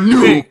 There's a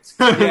nuke!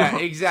 Yeah,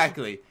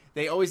 exactly.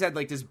 They always had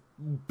like this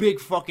big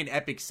fucking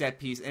epic set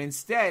piece, and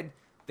instead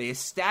they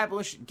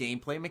establish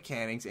gameplay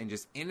mechanics and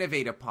just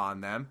innovate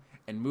upon them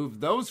and move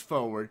those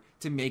forward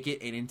to make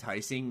it an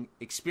enticing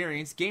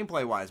experience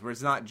gameplay-wise, where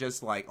it's not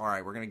just like, all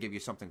right, we're going to give you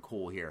something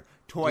cool here.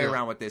 Toy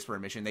around with this for a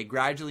mission. They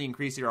gradually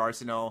increase your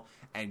arsenal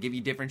and give you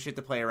different shit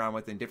to play around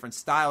with and different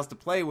styles to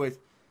play with,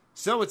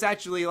 so it's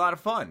actually a lot of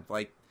fun.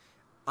 Like,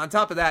 on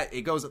top of that,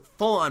 it goes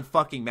full-on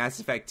fucking Mass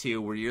Effect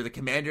 2, where you're the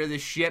commander of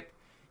this ship,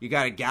 you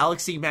got a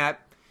galaxy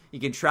map, you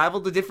can travel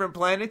to different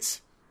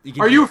planets. You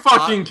can Are do you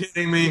fucking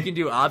kidding me? You can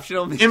do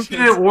optional missions.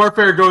 Infinite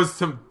Warfare goes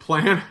to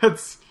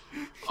planets?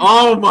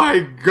 Oh my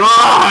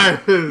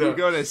god! You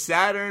go to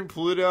Saturn,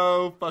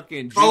 Pluto,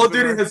 fucking Jupiter. Call of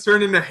Duty has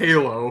turned into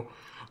Halo.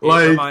 It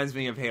Like, reminds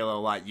me of Halo a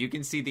lot. You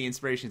can see the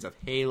inspirations of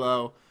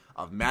Halo,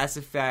 of Mass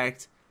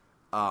Effect,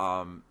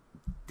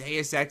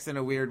 Deus Ex in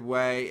a weird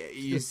way.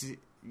 You see,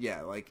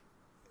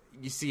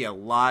 you see a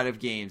lot of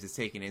games it's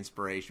taking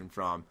inspiration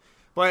from.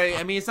 But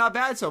I mean, it's not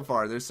bad so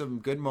far. There's some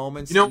good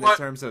moments in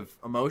terms of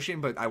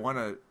emotion, but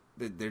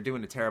they're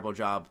doing a terrible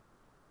job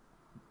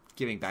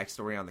giving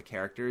backstory on the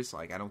characters.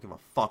 Like, I don't give a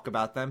fuck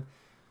about them.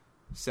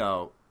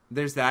 So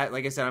there's that.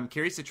 Like I said, I'm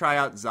curious to try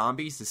out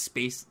Zombies, the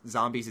space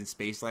Zombies in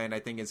Spaceland, I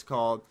think it's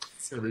called.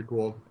 it's gonna be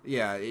cool.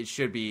 Yeah, it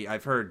should be.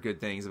 I've heard good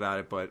things about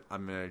it, but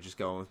I'm gonna just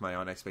go with my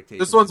own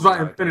expectations. This one's by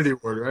Infinity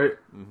Ward, right?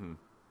 Mm-hmm.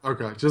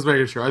 Okay, just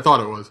making sure. I thought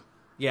it was.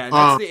 Yeah, and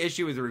that's the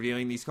issue with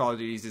reviewing these Call of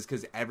Duties, is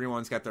because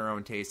everyone's got their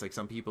own taste. Like,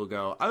 some people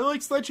go, I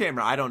like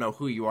Sledgehammer. I don't know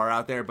who you are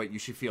out there, but you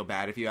should feel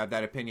bad if you have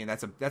that opinion.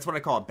 That's what I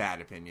call a bad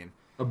opinion.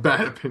 A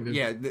bad opinion.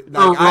 Yeah,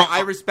 Oh,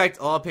 I respect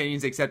all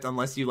opinions, except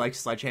unless you like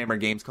Sledgehammer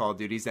games, Call of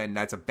Duties, then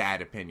that's a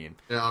bad opinion.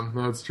 Yeah,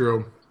 that's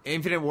true.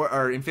 Infinity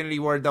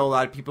Ward, though, a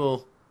lot of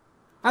people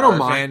I don't are a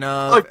mind. fan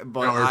of, Like,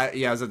 but I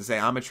was about to say,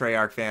 I'm a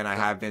Treyarch fan. I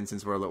have been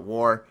since World at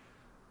War.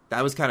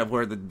 That was kind of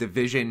where the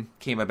division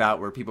came about,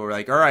 where people were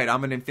like, all right,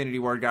 I'm an Infinity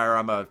Ward guy, or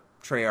I'm a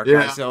Treyarch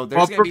guy. So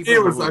there's for going to be me,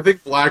 it was, I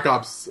think Black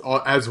Ops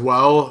as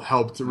well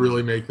helped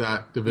really make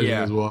that division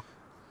as well.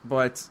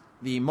 But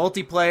the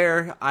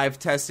multiplayer I've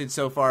tested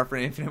so far for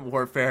Infinite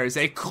Warfare is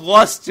a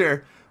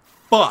cluster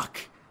fuck.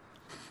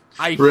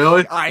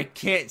 Really? I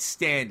can't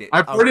stand it.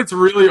 I've heard it's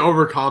really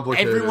overcomplicated.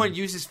 Everyone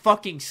uses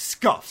fucking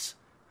scuffs.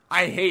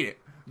 I hate it.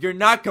 You're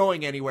not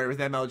going anywhere with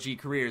MLG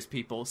careers,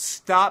 people.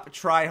 Stop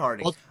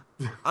tryharding. Well,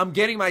 I'm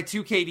getting my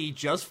 2KD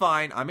just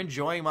fine. I'm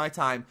enjoying my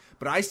time.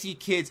 But I see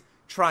kids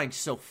trying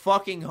so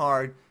fucking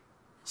hard.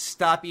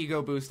 Stop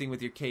ego boosting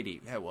with your KD.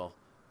 Yeah, well,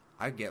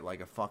 I'd get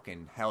like a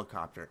fucking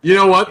helicopter. You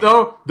know what,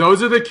 though?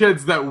 Those are the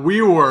kids that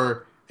we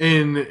were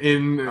in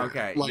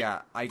Okay, like,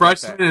 yeah, I get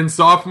freshman that. and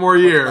sophomore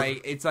year.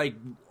 Like, it's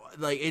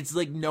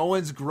like no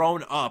one's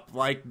grown up.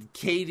 Like,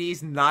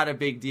 KD's not a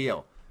big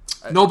deal.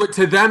 No, but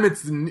to them,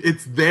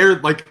 it's their,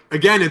 like,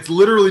 again, it's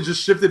literally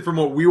just shifted from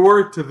what we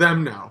were to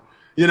them now.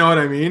 You know what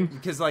I mean?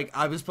 Because, like,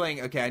 I was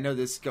playing, okay, I know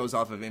this goes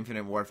off of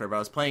Infinite Warfare, but I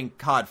was playing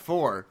COD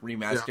 4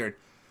 Remastered. Yeah.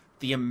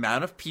 The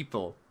amount of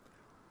people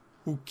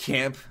who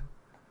camp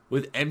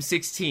with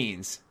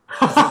M16s,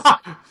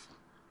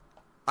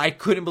 I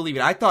couldn't believe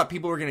it. I thought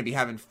people were going to be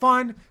having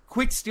fun,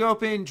 quick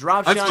scoping,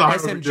 drop That's shot what I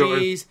was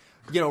doing. SMGs,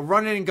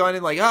 running and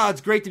gunning, like,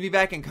 it's great to be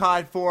back in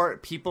COD 4.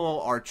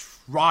 People are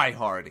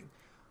try-harding.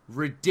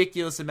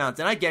 Ridiculous amounts.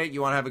 And I get it,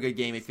 you want to have a good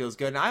game, it feels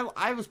good. And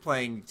I was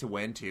playing to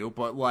win, too,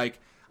 but, like,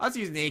 I was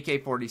using the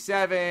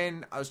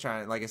AK-47. I was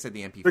trying, like I said,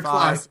 the MP5. The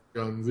classic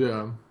guns,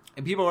 yeah.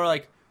 And people were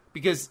like,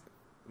 because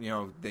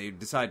they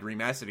decided to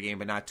remaster the game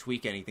but not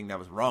tweak anything that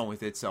was wrong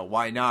with it. So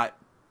why not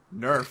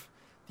nerf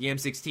the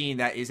M16?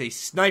 That is a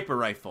sniper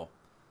rifle.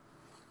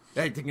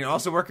 That can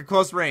also work at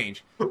close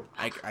range.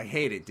 I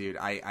hate it, dude.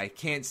 I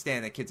can't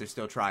stand that kids are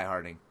still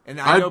try-harding. And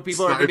I know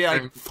people are going to be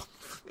like,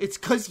 it's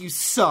because you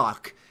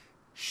suck.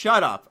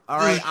 Shut up. All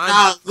right,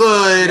 not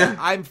good. Yeah,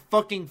 I'm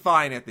fucking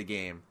fine at the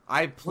game.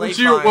 I play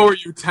fine. What were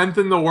you, 10th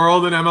in the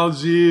world in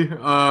MLG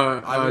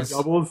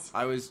doubles?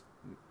 I was,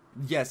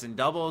 yes, in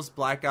doubles,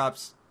 Black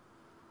Ops.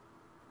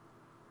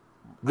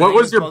 What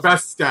was your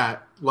best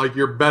stat? Like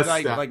your best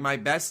stat? Like my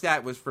best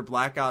stat was for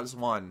Black Ops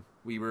 1.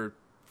 We were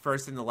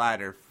first in the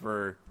ladder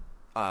for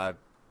the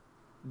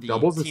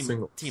doubles or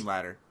singles? Team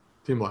ladder.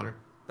 Team ladder.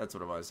 That's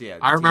what it was, yeah.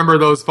 I remember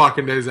those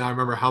fucking days, and I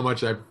remember how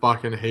much I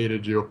fucking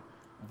hated you.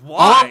 Why?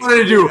 All I wanted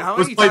to do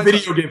was play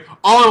video games.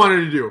 All I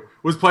wanted to do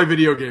was play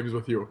video games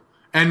with you.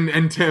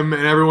 And Tim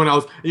and everyone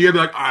else. And you'd be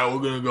like, all right,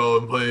 we're going to go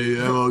and play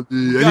MLG.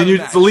 And then you'd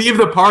just leave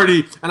the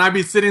party, and I'd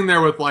be sitting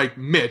there with, like,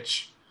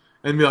 Mitch.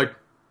 And be like,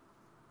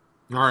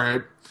 all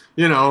right,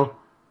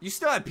 You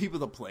still had people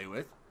to play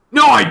with.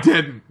 No, I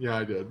didn't. Yeah,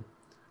 I did.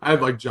 I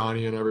had, like,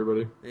 Johnny and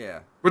everybody. Yeah.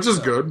 Which is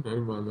good. I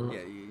didn't mind that.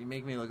 Yeah, you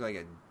make me look like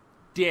a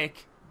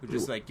dick who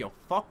just like, yo,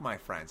 fuck my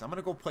friends. I'm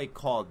going to go play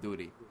Call of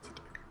Duty.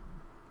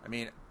 I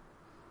mean...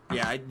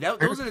 Yeah,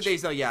 those are the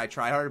days, though, I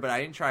try hard, but I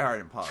didn't try hard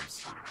in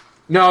pubs.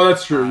 No,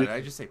 that's true. Did I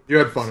just say you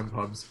had fun in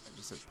pubs. I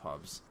just said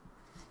pubs.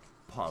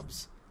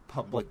 Pubs.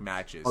 Public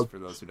matches, for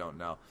those who don't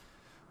know.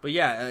 But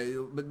yeah,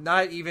 but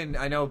not even,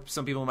 I know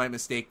some people might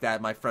mistake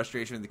that my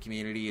frustration with the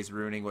community is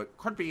ruining what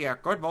could be a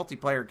good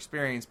multiplayer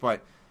experience,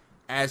 but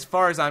as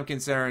far as I'm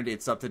concerned,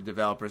 it's up to the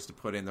developers to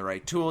put in the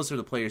right tools for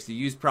the players to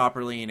use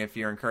properly, and if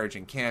you're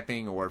encouraging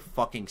camping or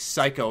fucking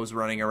psychos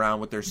running around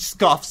with their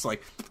scuffs,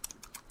 like...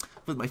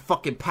 with my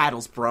fucking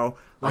paddles, bro.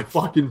 My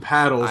fucking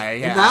paddles.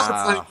 And now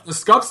it's like the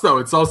scuffs, though.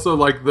 It's also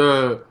like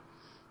the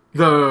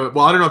well,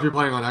 I don't know if you're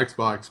playing on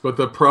Xbox, but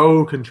the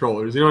pro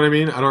controllers. You know what I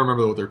mean? I don't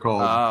remember what they're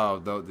called.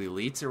 Oh, the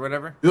Elites or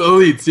whatever? The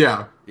Elites,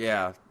 yeah.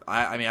 Yeah.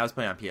 I mean, I was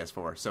playing on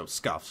PS4, so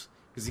scuffs.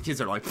 Because the kids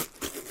are like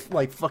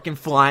fucking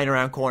flying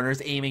around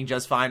corners, aiming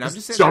just fine. I'm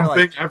just sitting jumping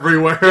there like,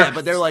 everywhere. Yeah,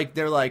 but they're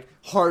like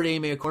hard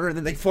aiming a corner, and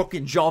then they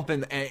fucking jump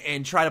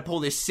and try to pull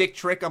this sick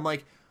trick. I'm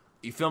like,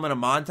 you filming a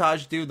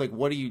montage, dude? Like,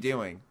 what are you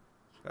doing?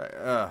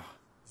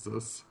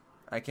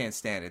 I can't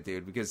stand it,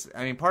 dude, because,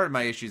 I mean, part of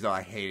my issues, though,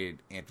 I hated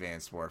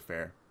Advanced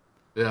Warfare.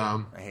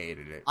 Yeah. I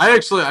hated it.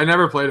 I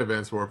never played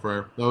Advanced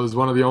Warfare. That was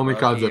one of the only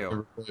CODs I've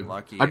ever played.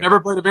 Lucky I've never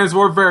played Advanced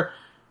Warfare,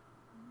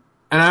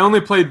 and I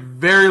only played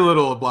very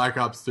little of Black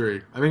Ops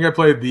 3. I think I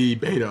played the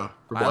beta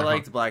for Black Ops. I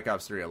liked Black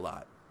Ops 3 a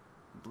lot.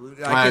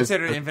 I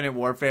consider Infinite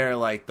Warfare,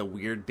 like, the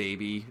weird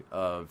baby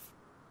of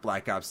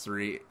Black Ops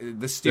 3,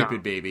 the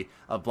stupid baby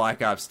of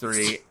Black Ops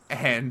 3,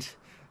 and...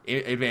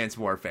 Advanced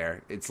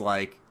Warfare. It's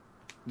like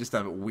just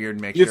a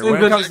weird mixture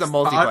when it comes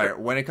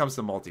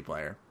to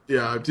multiplayer.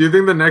 Yeah. Do you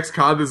think the next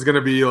COD is going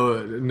to be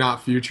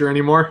not future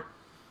anymore?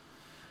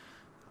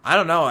 I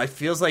don't know. It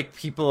feels like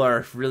people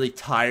are really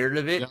tired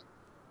of it,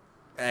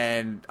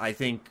 and I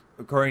think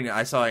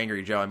I saw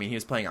Angry Joe. I mean, he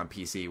was playing on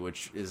PC,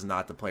 which is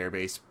not the player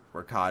base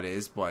where COD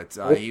is, but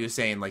he was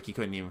saying like he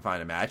couldn't even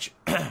find a match.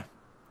 Yeah,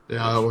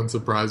 that wouldn't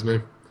surprise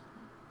me.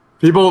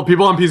 People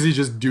on PC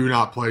just do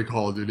not play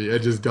Call of Duty.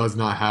 It just does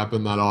not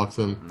happen that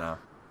often.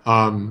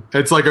 No.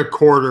 It's like a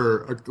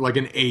quarter, like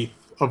an eighth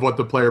of what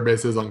the player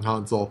base is on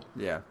console.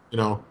 Yeah.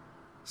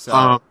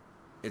 So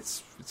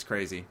it's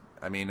crazy.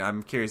 I mean,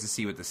 I'm curious to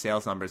see what the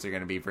sales numbers are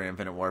going to be for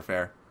Infinite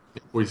Warfare.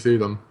 We see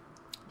them.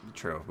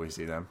 True, we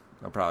see them.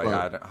 They'll probably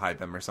hide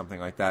them or something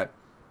like that.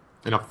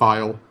 In a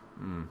file.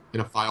 In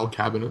a file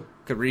cabinet.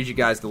 Could read you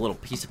guys the little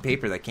piece of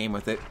paper that came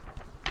with it.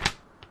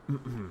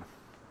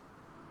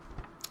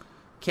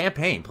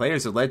 Campaign.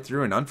 Players are led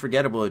through an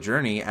unforgettable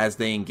journey as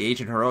they engage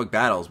in heroic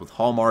battles with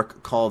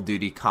hallmark Call of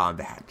Duty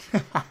combat.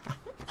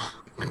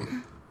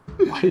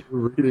 Why are you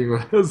reading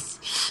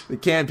this? The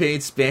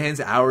campaign spans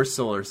our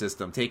solar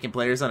system, taking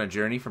players on a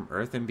journey from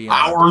Earth and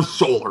beyond. Our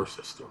solar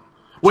system.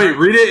 Wait,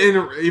 read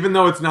it even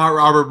though it's not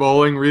Robert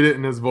Bowling, read it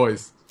in his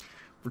voice.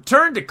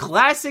 Return to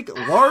classic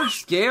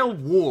large-scale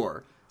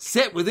war.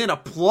 Set within a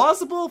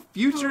plausible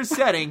future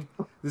setting,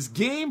 this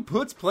game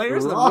puts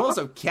players in the roles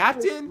of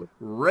Captain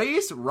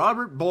Reyes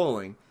Robert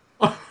Bowling,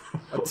 a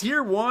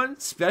Tier 1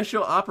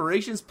 Special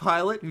Operations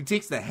pilot who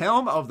takes the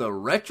helm of the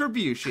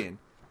Retribution,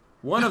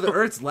 one of the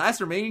Earth's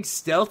last remaining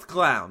stealth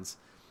clowns.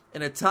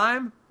 In a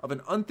time of an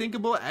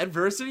unthinkable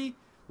adversity,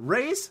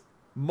 Reyes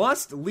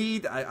must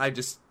lead... I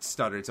just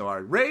stuttered so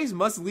hard. Reyes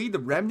must lead the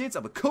remnants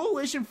of a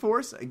coalition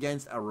force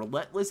against a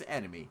relentless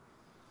enemy.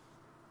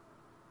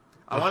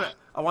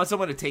 I want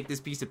someone to take this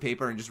piece of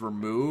paper and just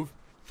remove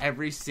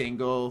every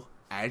single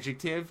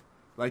adjective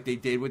like they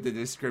did with the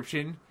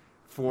description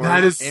for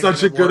that is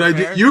such a good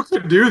idea. You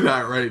could do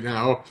that right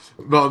now.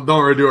 Well,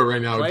 don't do it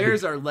right now.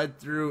 Players are led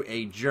through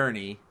a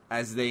journey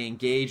as they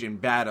engage in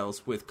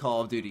battles with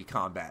Call of Duty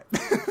combat.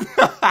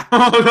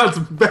 Oh, that's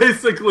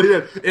basically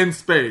it. In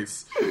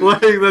space.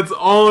 Like, that's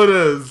all it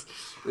is.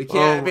 The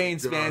campaign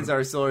God. spans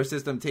our solar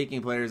system,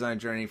 taking players on a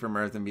journey from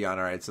Earth and beyond.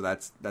 All right, so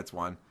that's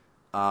one.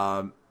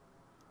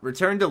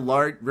 Return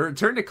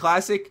to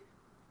classic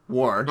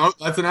war. No,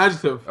 that's an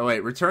adjective. Oh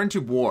wait, return to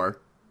war.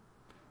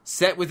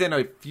 Set within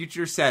a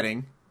future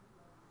setting.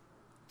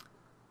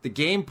 The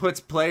game puts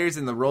players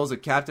in the roles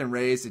of Captain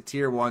Reyes, a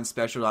Tier 1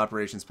 Special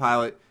Operations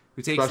pilot,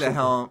 who takes the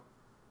helm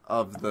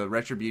of the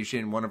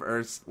Retribution, one of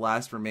Earth's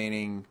last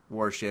remaining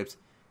warships.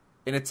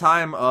 In a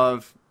time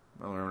of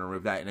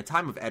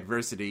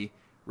adversity,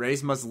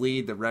 Reyes must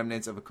lead the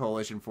remnants of a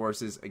coalition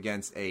forces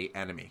against a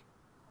enemy.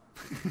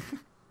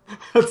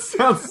 That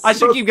sounds. I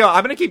should keep going.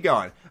 I'm going to keep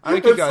going.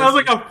 It sounds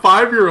like a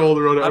 5-year-old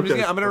wrote it. I'm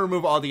going to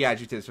remove all the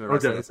adjectives for the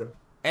rest of this. Okay.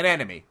 An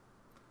enemy.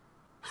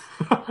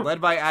 Led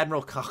by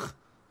Admiral Koch.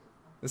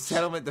 The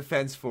Settlement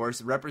Defense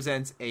Force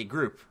represents a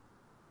group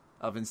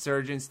of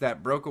insurgents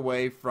that broke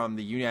away from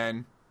the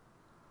UN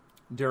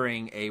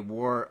during a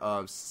war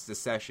of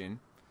secession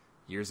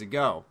years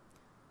ago.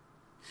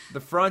 The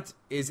front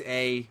is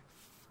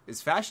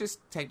fascist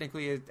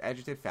technically an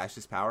adjective?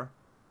 Fascist power?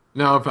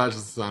 No,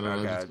 fascist is not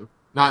an adjective.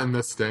 Not in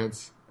this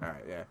stance. All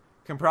right, yeah.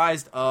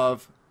 Comprised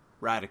of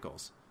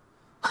radicals.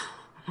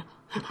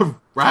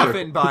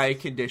 Often by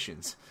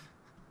conditions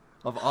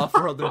of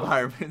off-world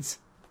environments.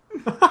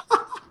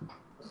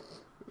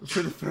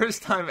 For the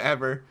first time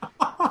ever,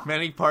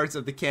 many parts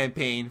of the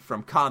campaign,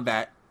 from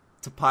combat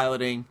to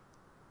piloting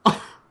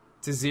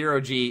to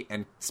zero-G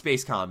and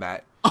space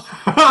combat,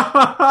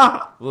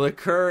 will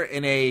occur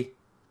in an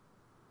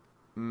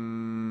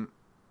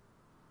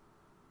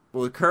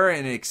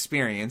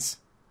experience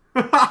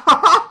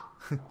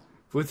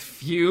with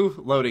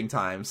few loading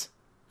times.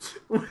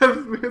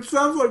 It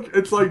sounds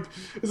like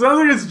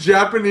it's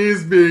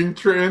Japanese being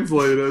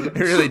translated. It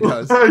really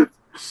does.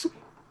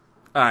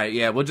 All right,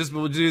 yeah, we'll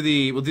do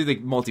the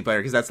multiplayer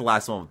because that's the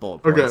last one with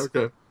bullet points.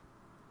 Okay.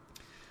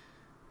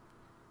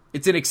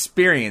 It's an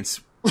experience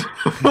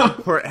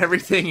where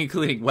everything,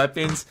 including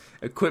weapons,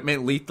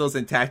 equipment, lethals,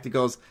 and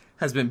tacticals,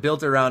 has been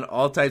built around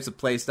all types of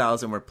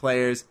playstyles and where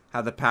players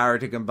have the power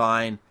to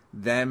combine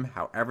them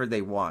however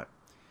they want.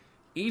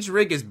 Each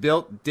rig is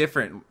built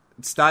different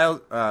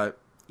style.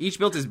 Each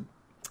build is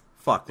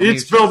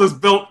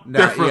built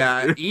different.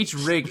 Yeah, each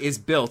rig is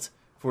built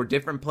for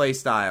different play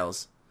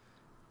styles.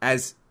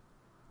 As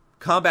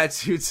combat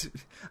suits,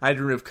 I had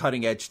to remove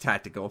cutting edge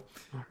tactical.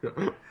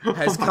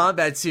 Has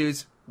combat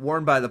suits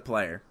worn by the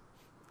player.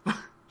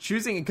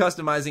 Choosing and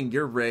customizing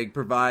your rig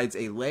provides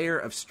a layer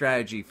of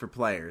strategy for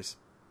players.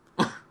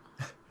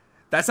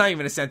 That's not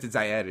even a sentence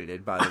I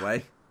edited, by the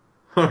way.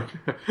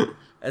 Okay.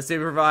 As they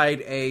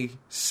provide a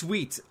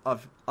suite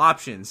of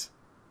options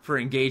for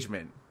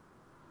engagement.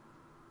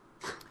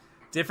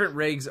 Different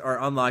rigs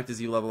are unlocked as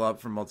you level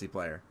up from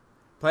multiplayer.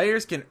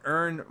 Players can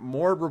earn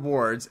more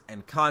rewards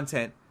and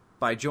content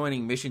by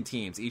joining mission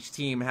teams. Each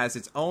team has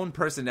its own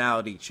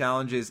personality,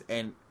 challenges,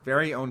 and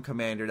very own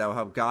commander that will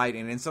help guide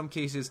and in some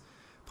cases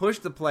push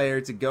the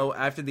player to go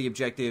after the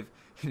objective,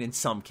 and in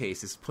some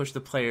cases push the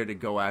player to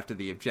go after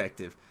the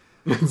objective.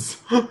 That's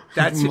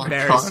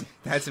embarrassing. God.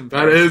 That's embarrassing.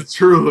 That is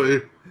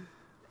truly.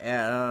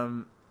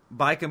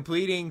 By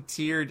completing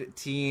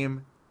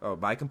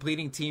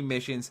team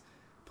missions,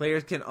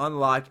 players can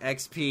unlock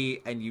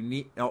XP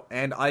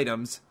and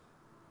items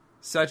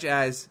such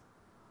as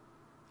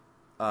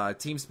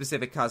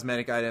team-specific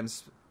cosmetic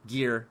items,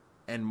 gear,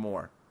 and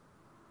more.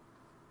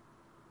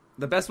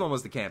 The best one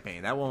was the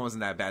campaign. That one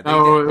wasn't that bad. It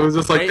was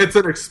just it's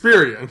an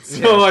experience.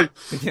 Yeah.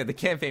 So yeah, the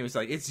campaign was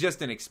it's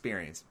just an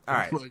experience. All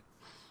right.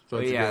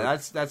 But yeah,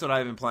 that's what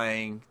I've been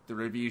playing. The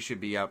review should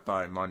be up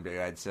by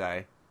Monday, I'd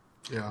say.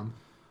 Yeah.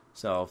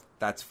 So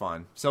that's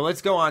fun. So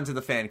let's go on to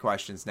the fan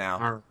questions now.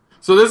 All right.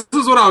 So this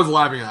is what I was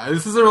laughing at.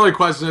 This isn't really a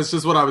question. It's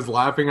just what I was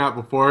laughing at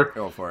before.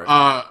 Go for it.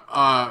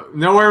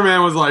 Nowhere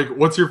Man was like,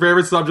 "What's your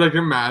favorite subject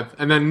in math?"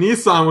 And then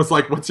Nissan was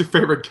like, "What's your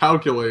favorite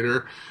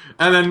calculator?"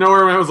 And then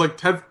Nowhere Man was like,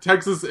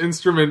 "Texas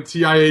Instrument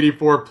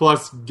TI-84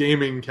 Plus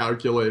gaming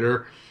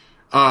calculator."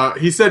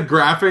 He said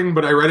graphing,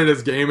 but I read it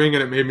as gaming,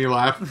 and it made me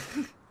laugh.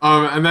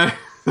 And then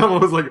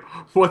someone was like,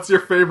 "What's your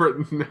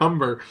favorite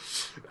number?"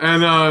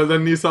 And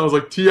then Nissan was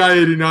like,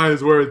 "TI-89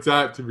 is where it's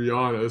at, to be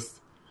honest."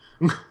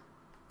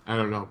 I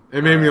don't know.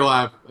 It made me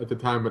laugh at the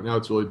time, but now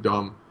it's really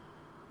dumb.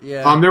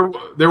 Yeah.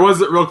 There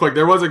was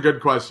a good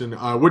question.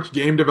 Which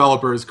game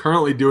developer is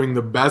currently doing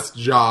the best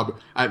job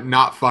at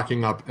not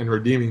fucking up and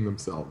redeeming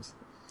themselves?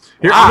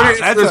 Who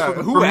asked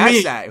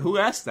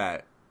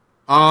that?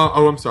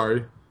 I'm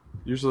sorry.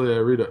 Usually I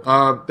read it.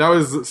 That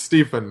was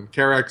Stephen,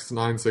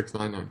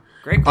 Carex9699.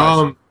 Great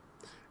question.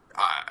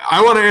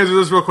 I want to answer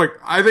this real quick.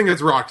 I think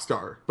it's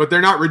Rockstar, but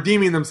they're not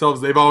redeeming themselves.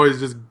 They've always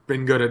just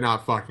been good at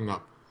not fucking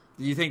up.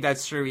 Do you think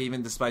that's true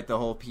even despite the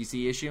whole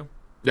PC issue?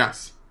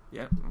 Yes.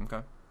 Yeah,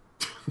 okay.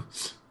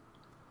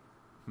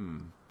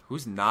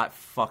 Who's not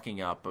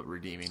fucking up but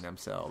redeeming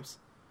themselves?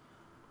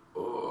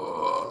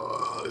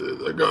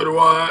 A good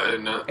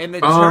one. In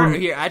the term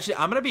here, actually,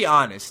 I'm gonna be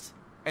honest.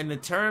 In the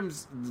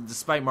terms,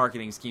 despite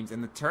marketing schemes,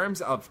 in the terms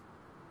of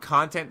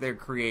content they're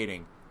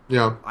creating,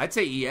 yeah, I'd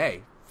say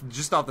EA.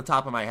 Just off the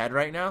top of my head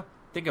right now,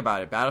 Think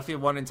about it.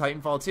 Battlefield 1 and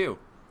Titanfall 2.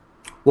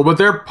 Well, but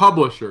they're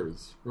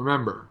publishers.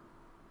 Remember.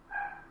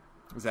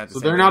 Is that the So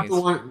same they're not thing the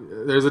as-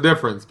 one. There's a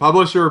difference.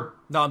 Publisher.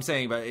 No, I'm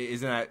saying, but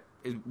isn't that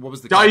what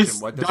was the Dice.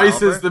 question? What Dice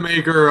developer? is the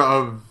maker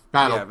of Yeah,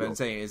 Battlefield. but I'm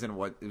saying, isn't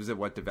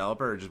what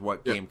developer or just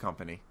what Yeah. game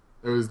company?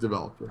 It was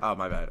developer. Oh,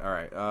 my bad. All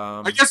right.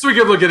 I guess we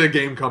could look at a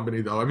game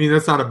company though. I mean,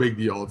 that's not a big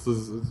deal. It's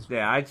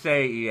Yeah, I'd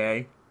say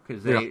EA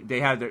because Yeah.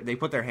 they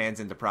put their hands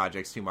into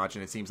projects too much,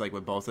 and it seems like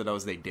with both of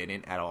those they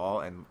didn't at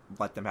all, and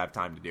let them have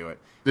time to do it.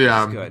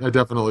 yeah, It's good. it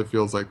definitely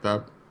feels like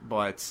that.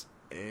 But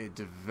a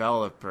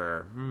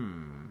developer,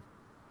 I'm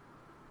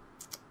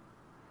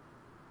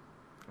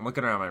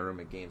looking around my room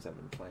at games I've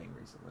been playing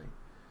recently.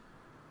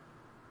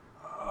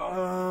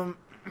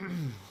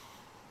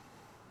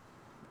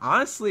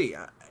 Honestly,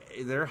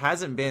 there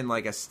hasn't been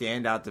like a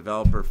standout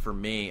developer for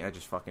me. I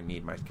just fucking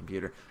need my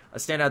computer. A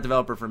standout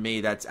developer for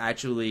me that's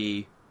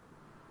actually,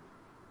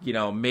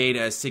 made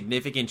a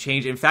significant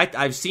change. In fact,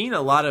 I've seen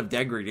a lot of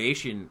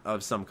degradation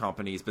of some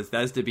companies,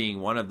 Bethesda being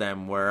one of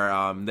them,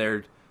 where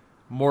they're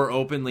more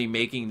openly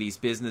making these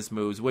business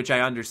moves, which I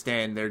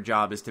understand their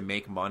job is to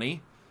make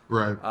money.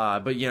 Right.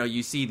 But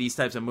you see these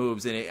types of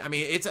moves, and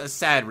it's a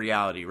sad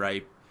reality,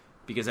 right?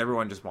 Because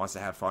everyone just wants to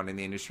have fun in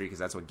the industry because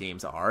that's what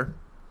games are.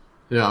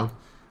 Yeah.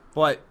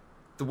 But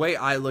the way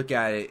I look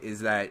at it is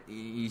that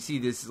you see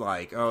this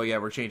like, oh yeah,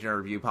 we're changing our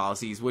review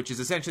policies, which is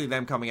essentially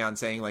them coming out and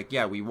saying like,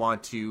 yeah, we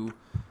want to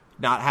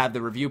not have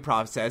the review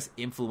process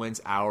influence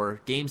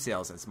our game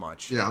sales as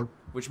much. Yeah.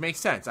 Which makes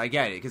sense. I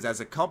get it because as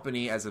a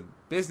company, as a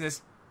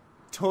business,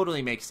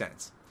 totally makes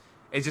sense.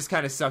 It just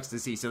kind of sucks to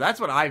see. So that's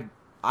what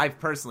I've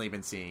personally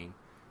been seeing.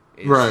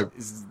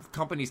 Is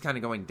companies kind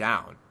of going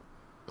down.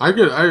 I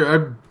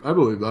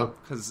believe that.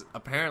 Because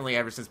apparently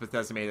ever since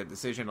Bethesda made that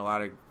decision, a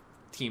lot of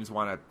teams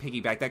want to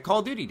piggyback that. Call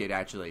of Duty did,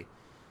 actually.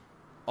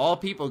 All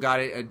people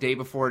got it a day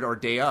before it or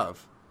day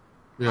of.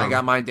 Yeah. I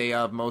got mine day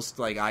of. Most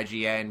like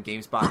IGN,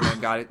 GameSpot, and them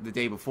got it the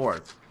day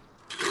before.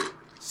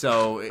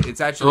 So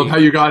it's I actually... love how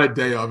you got it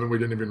day of and we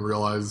didn't even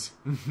realize.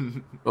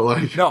 But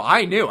like, No,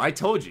 I knew. I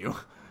told you.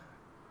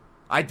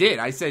 I did.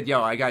 I said,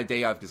 yo, I got a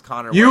day of because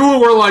Connor you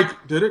went. were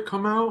like, did it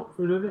come out?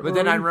 Or did it But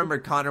then I already?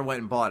 remembered Connor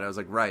went and bought it. I was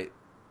like, right.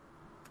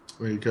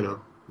 Well, you could have.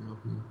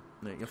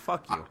 Yeah,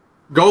 fuck you.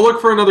 Go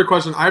look for another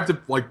question. I have to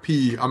like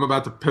pee. I'm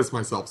about to piss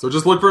myself. So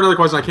just look for another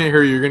question. I can't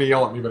hear you. You're gonna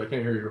yell at me, but I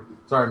can't hear you.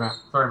 Sorry, Matt.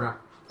 I'm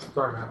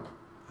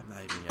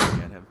not even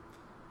yelling at him.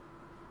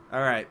 All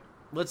right,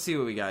 let's see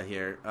what we got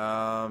here.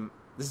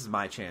 This is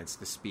my chance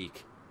to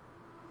speak.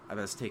 I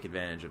best take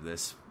advantage of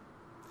this.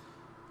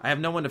 I have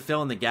no one to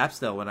fill in the gaps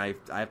though when I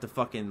have to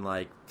fucking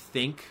like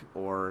think,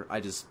 or I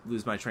just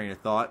lose my train of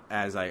thought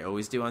as I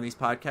always do on these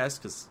podcasts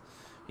because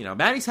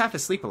Maddie's have to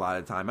sleep a lot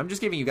of the time. I'm just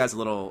giving you guys a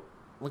little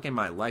look in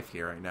my life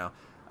here right now.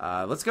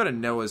 Let's go to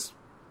Noah's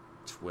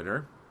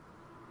Twitter.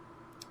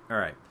 All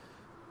right,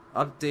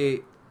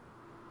 update.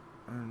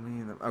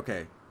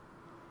 Okay.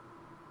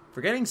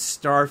 Forgetting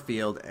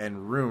Starfield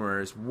and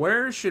rumors,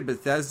 where should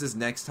Bethesda's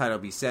next title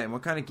be set, and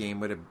what kind of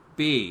game would it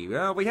be?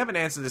 Well, we haven't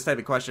answered this type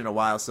of question in a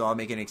while, so I'll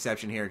make an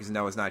exception here because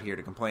Noah's not here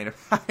to complain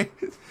about it.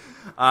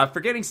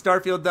 Forgetting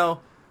Starfield,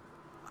 though,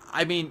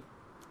 I mean,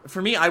 for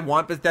me, I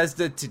want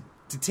Bethesda to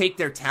take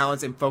their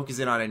talents and focus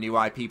it on a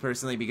new IP,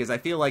 personally, because I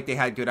feel like they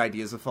had good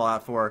ideas with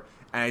Fallout 4,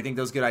 and I think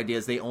those good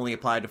ideas, they only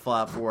applied to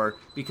Fallout 4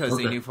 because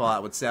they knew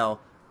Fallout would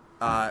sell.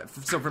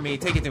 So for me,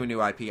 take it to a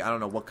new IP. I don't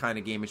know what kind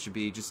of game it should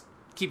be. Just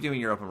keep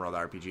doing your open world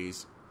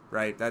RPGs,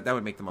 right? That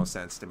would make the most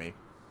sense to me.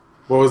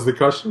 What was the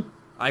question?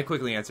 I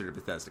quickly answered a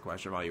Bethesda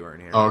question while you weren't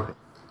here. Oh, okay.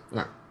 All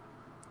right.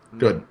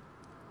 Good.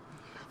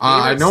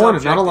 Favorite not a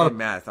subject lot in of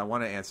math. I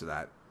want to answer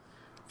that.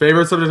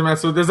 favorite subject of math.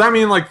 So does that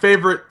mean like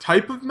favorite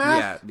type of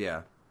math?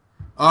 Yeah.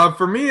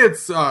 For me,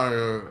 it's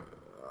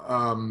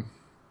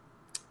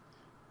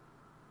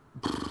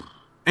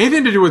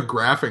anything to do with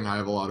graphing. I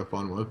have a lot of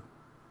fun with.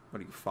 What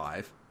are you,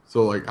 5?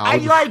 So like, I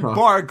like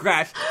bar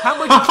graphs. How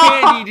much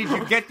candy did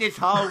you get this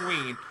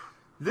Halloween?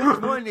 This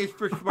one is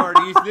for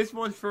Smarties. This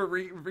one's for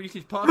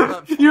Reese's Puff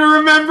Ups. You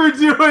remember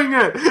doing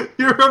it.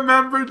 You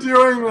remember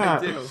doing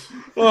that. I do.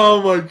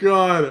 Oh my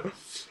god.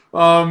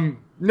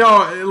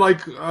 No,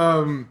 like,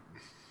 I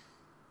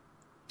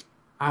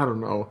don't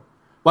know.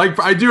 Like,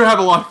 I do have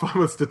a lot of fun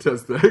with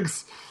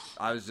statistics.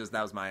 That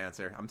was my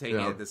answer. I'm taking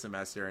it this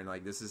semester, and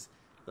like this is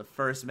the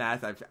first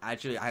math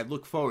I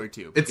look forward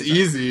to. It's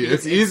easy.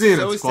 It's easy and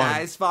so it's fun.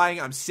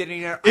 satisfying. I'm sitting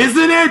there.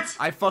 Isn't it?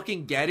 I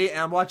fucking get it, and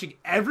I'm watching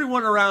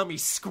everyone around me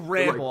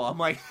scramble. I'm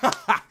like,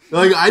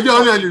 Like, I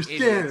don't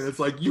understand. idiots. And it's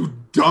like, you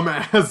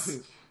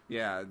dumbass.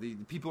 yeah. The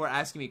people are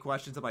asking me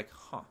questions. I'm like,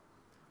 huh.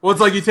 Well, it's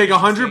like you take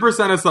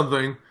 100% of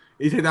something,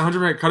 you take that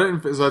 100%, cut it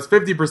in, so that's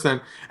 50%,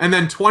 and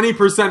then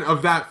 20%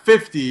 of that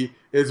 50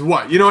 is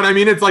what? You know what I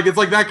mean? It's like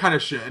that kind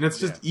of shit, and it's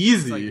just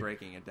easy. It's like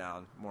breaking it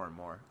down more and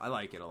more. I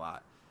like it a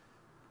lot.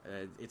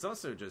 It's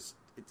also just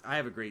I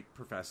have a great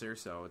professor,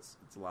 so it's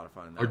a lot of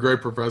fun. In that A great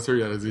professor,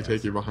 yeah. Does he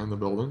take you behind the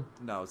building?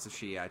 No, it's a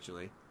she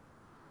actually.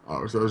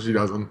 Oh, so she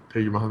doesn't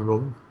take you behind the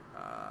building?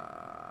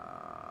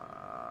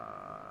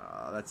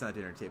 That's not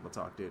dinner table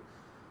talk, dude.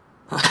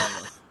 What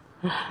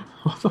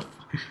the fuck?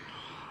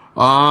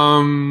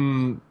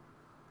 Um,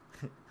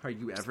 Are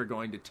you ever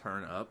going to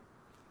turn up?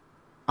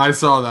 I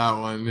saw that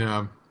one.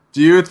 Yeah.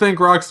 Do you think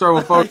Rockstar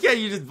will focus? Yeah,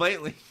 you just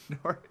blatantly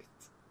ignore it.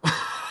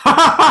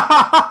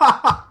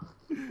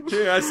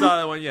 Yeah, I saw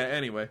that one. Yeah.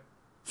 Anyway.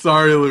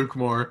 Sorry, Luke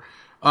Moore.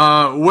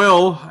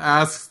 Will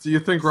asks, do you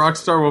think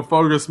Rockstar will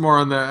focus more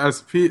on the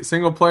SP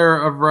single player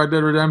of Red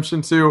Dead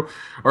Redemption 2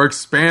 or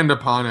expand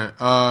upon it?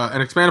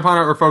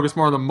 Or focus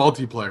more on the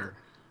multiplayer?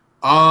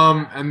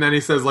 And then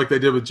he says, like they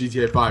did with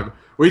GTA 5.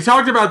 We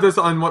talked about this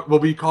on what will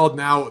be called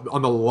now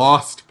on the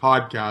Lost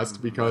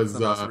podcast because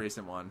That's the most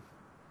recent one.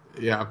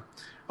 Yeah.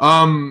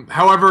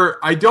 However,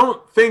 I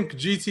don't think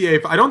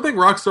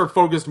Rockstar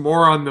focused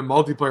more on the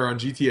multiplayer on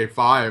GTA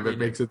 5. It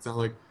makes it sound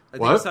like I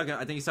what?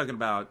 think he's talking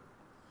about.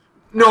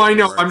 No, I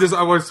know. I just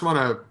want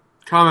to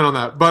comment on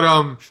that.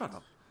 But Shut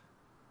up.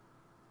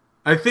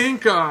 I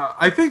think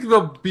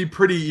they'll be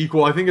pretty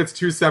equal. I think it's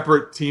two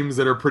separate teams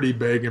that are pretty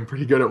big and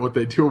pretty good at what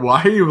they do.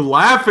 Why are you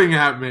laughing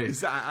at me?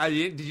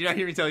 Did you not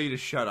hear me tell you to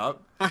shut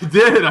up? I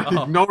did.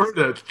 I ignored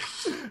it.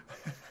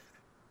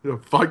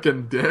 You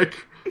fucking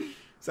dick.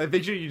 So I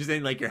picture you just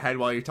in like your head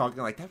while you're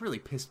talking, like that really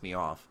pissed me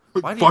off.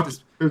 Why do you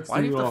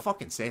have to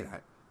fucking say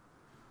that?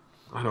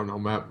 I don't know,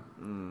 Matt.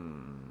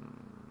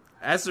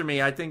 As for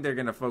me, I think they're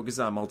going to focus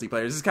on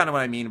multiplayer. This is kind of what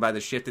I mean by the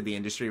shift of the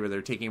industry where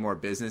they're taking a more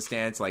business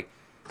stance. Like,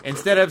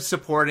 instead of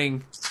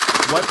supporting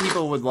what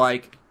people would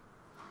like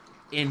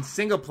in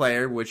single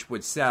player, which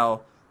would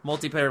sell,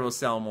 multiplayer will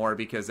sell more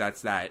because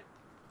that's that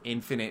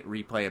infinite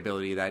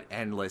replayability, that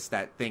endless,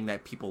 that thing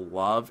that people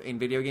love in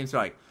video games. So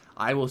like,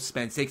 I will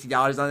spend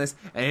 $60 on this,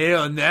 and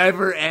it'll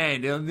never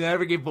end. It'll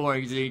never get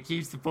boring because they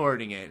keep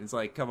supporting it. And it's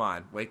like, come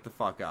on, wake the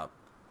fuck up.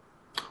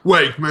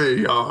 Wake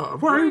me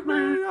up. Wake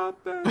me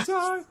up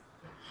inside.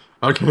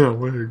 I can't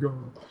wake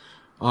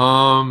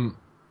up.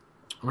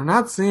 We're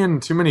not seeing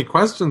too many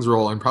questions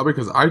rolling, probably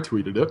because I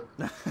tweeted it.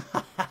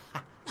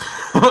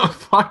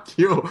 Fuck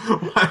you.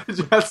 Why did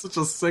you have such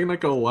a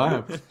cynical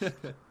laugh?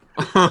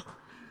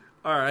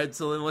 All right,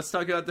 so then let's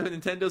talk about the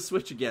Nintendo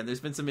Switch again. There's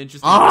been some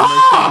interesting rumors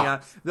coming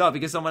out. No,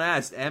 because someone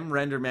asked,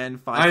 Renderman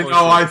 5. I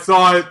know, I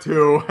saw it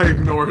too. I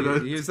ignored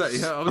it.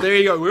 Oh, there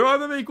you go. We don't have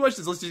that many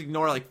questions. Let's just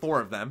ignore like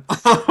 4 of them.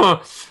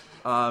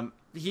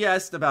 He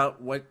asked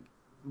about what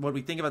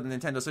we think about the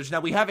Nintendo Switch. Now,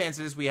 we have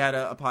answers. We had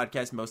a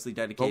podcast mostly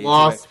dedicated to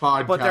it.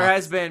 Podcast. But there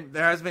has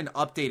been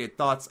updated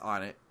thoughts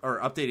on it, or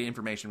updated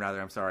information,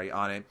 rather,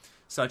 on it,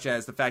 such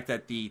as the fact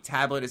that the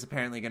tablet is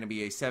apparently going to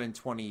be a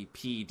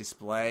 720p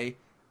display.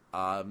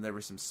 There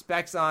were some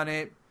specs on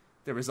it.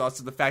 There was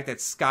also the fact that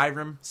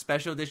Skyrim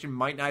Special Edition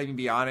might not even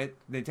be on it.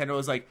 Nintendo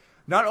was like,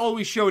 not all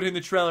we showed in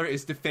the trailer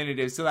is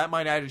definitive, so that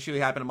might actually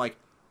happen. I'm like,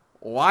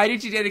 why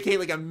did you dedicate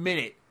like a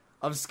minute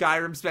of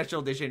Skyrim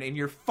Special Edition in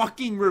your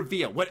fucking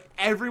reveal? What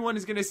everyone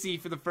is going to see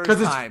for the first time.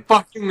 Because it's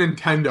fucking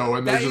Nintendo,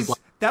 and they're just like,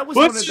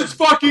 let's just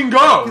fucking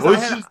go.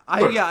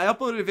 I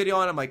uploaded a video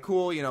on it. I'm like,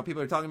 cool,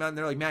 people are talking about it, and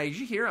they're like, Matt, did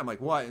you hear? I'm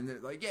like, what? And they're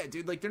like, yeah,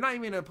 dude, like, they're not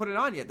even going to put it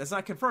on yet. That's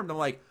not confirmed. I'm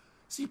like,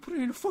 so you put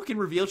it in a fucking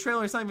reveal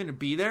trailer and it's not even going to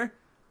be there?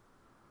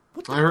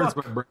 What the fuck? Hurts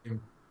my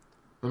brain.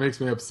 That makes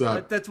me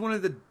upset. That's one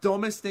of the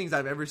dumbest things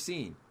I've ever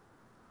seen.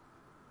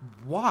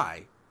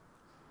 Why?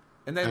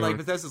 And then, like,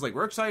 Bethesda's like,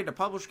 we're excited to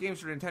publish games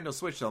for Nintendo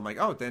Switch. So I'm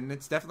like, oh, then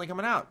it's definitely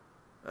coming out.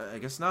 I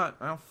guess not.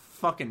 I don't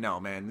fucking know,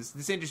 man.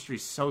 This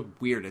industry's so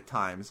weird at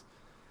times.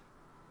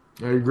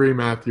 I agree,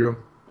 Matthew.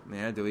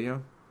 Yeah, do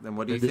you? Then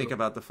what do you think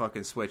about the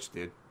fucking Switch,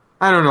 dude?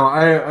 I don't know.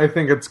 I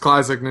think it's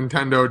classic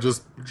Nintendo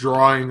just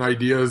drawing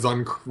ideas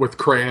with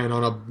crayon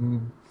on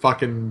a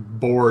fucking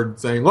board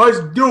saying,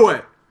 let's do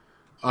it!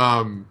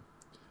 I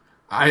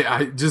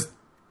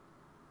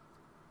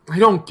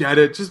don't get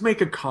it. Just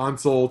make a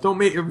console. Don't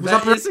make it.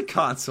 That is a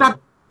console.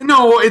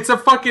 No, it's a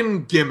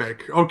fucking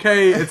gimmick,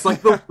 okay? It's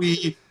like the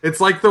Wii.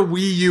 It's like the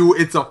Wii U.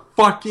 It's a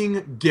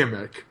fucking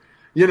gimmick.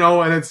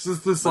 And it's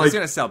just this like... It's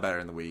going to sell better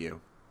than the Wii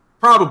U.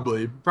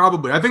 Probably.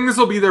 I think this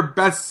will be their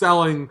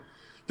best-selling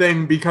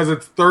thing because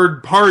it's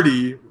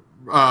third-party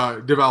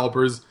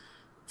developers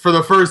for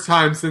the first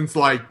time since,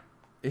 like,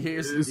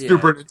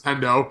 Super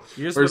Nintendo.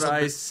 Here's what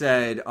I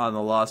said on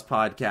the Lost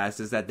podcast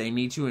is that they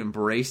need to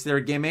embrace their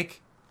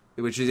gimmick,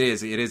 which it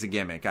is. It is a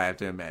gimmick, I have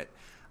to admit.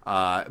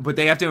 But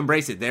they have to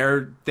embrace it.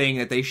 Their thing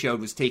that they showed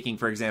was taking,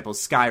 for example,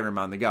 Skyrim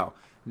on the go.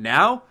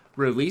 Now,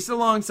 release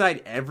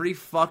alongside every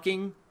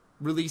fucking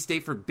release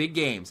date for big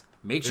games.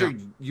 Make sure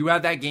you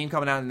have that game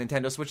coming out on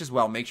Nintendo Switch as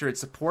well. Make sure it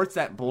supports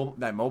that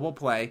mobile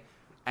play,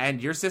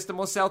 and your system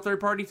will sell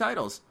third-party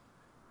titles.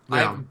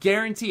 Yeah. I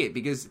guarantee it,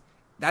 because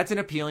that's an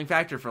appealing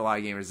factor for a lot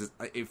of gamers.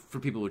 For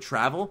people who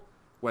travel,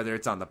 whether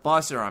it's on the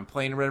bus or on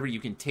plane or whatever, you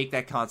can take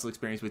that console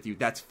experience with you.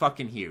 That's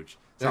fucking huge.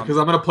 Yeah, because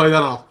I'm going to play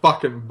that on a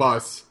fucking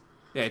bus.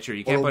 Yeah, true.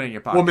 You can't put it in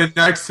your pocket. Woman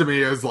next to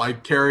me is,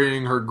 like,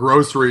 carrying her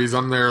groceries.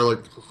 I'm there, like...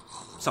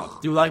 So,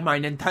 do you like my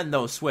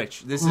Nintendo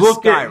Switch? This is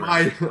Look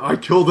Skyrim. I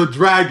killed a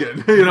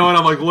dragon. And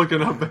I'm, like,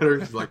 looking up at her.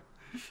 She's like...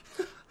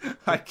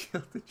 I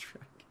killed a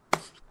dragon.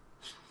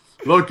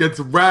 Look, it's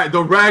the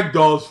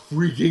ragdoll's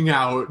freaking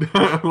out.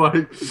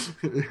 Like,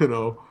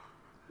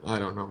 I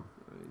don't know.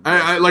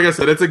 I like I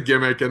said, it's a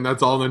gimmick, and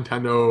that's all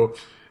Nintendo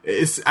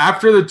it's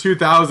after the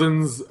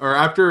 2000s or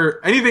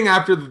after anything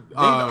after the They've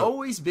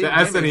always been the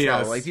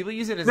SNES. Like people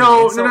use it as no, an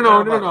no, insult no,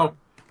 no, now, no, no.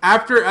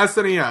 After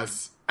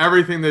SNES,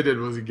 everything they did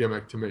was a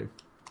gimmick to me.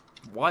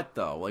 What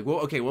though? Like, well,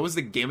 okay, what was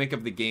the gimmick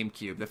of the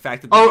GameCube? The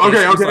fact that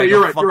okay, was like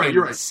you're a right,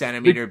 you're right.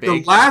 centimeter The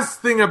big.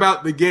 last thing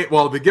about the game,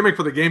 well, the gimmick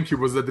for the GameCube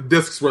was that the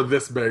discs were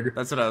this big.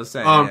 That's what I was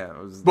saying.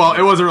 Well,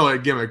 it wasn't really a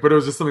gimmick, but it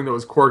was just something that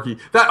was quirky.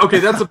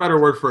 That's a better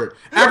word for it.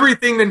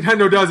 Everything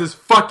Nintendo does is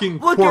fucking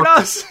quirky. Look at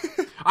us.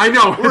 I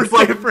know. It's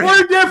like different.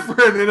 we're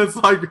different, and it's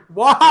like,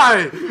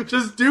 why?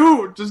 Just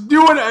do it.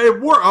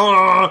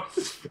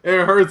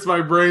 It hurts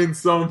my brain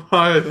so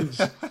much.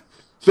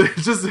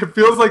 It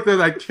feels like they're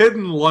that kid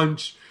in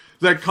lunch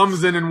that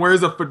comes in and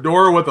wears a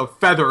fedora with a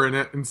feather in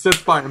it and sits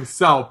by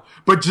himself,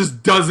 but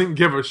just doesn't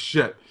give a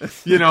shit.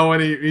 You know,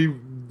 and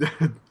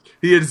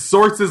he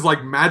sorts his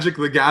like Magic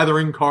the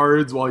Gathering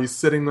cards while he's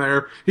sitting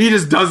there. He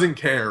just doesn't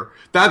care.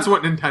 That's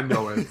what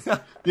Nintendo is.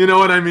 You know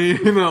what I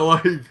mean?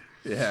 Like,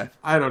 yeah.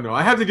 I don't know.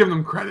 I have to give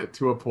them credit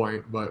to a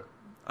point, but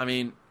I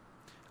mean,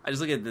 I just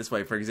look at it this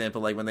way. For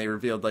example, like when they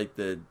revealed like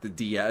the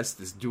DS,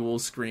 this dual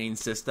screen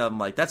system,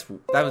 like that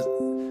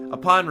was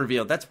upon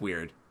reveal. That's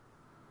weird.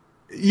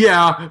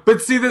 Yeah,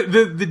 but see,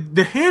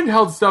 the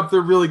handheld stuff they're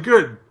really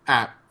good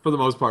at for the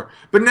most part.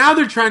 But now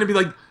they're trying to be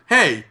like,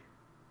 hey,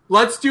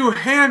 let's do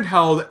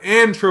handheld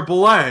and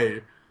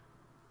AAA,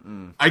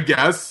 I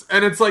guess.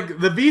 And it's like,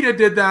 the Vita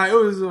did that. It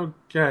was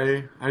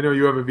okay. I know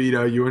you have a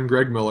Vita, you and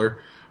Greg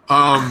Miller.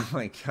 Oh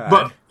my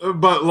God.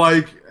 But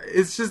like,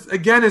 it's just,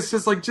 again, it's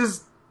just like,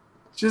 just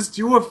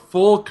do a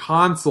full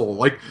console.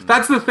 Like,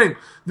 that's the thing.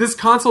 This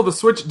console, the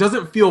Switch,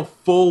 doesn't feel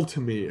full to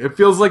me. It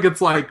feels like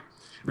it's like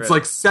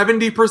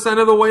 70%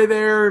 of the way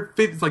there.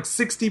 It's like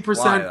 60%.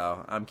 Why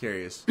though? I'm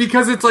curious.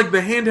 Because it's like the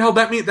handheld.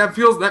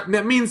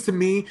 That means to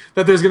me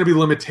that there's going to be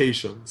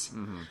limitations,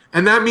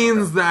 and that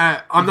means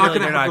that I'm not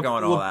going to have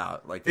going all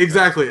out. Like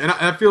exactly, and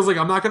it feels like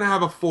I'm not going to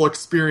have a full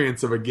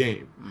experience of a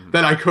game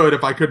that I could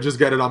if I could just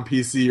get it on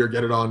PC or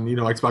get it on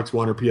Xbox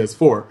One or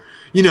PS4.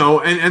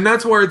 And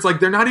that's where it's like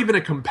they're not even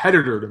a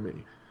competitor to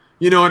me.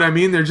 You know what I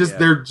mean? They're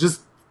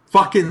just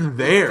fucking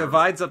there. It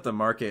divides up the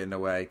market in a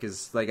way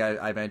because, like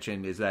I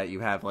mentioned, is that you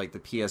have like the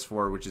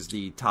PS4, which is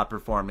the top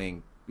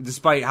performing,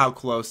 despite how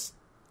close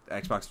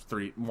Xbox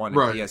One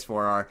and PS4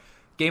 are.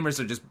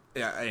 Gamers are just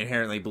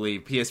inherently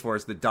believe PS4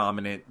 is the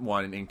dominant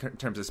one in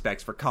terms of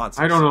specs for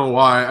consoles. I don't know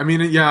why. I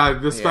mean, yeah,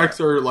 the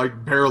specs are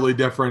like barely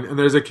different, and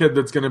there's a kid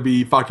that's going to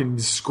be fucking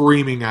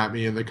screaming at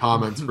me in the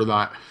comments for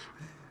that.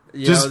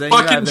 Just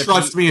fucking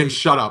trust me and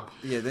shut up.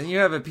 Yeah, then you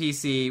have a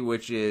PC,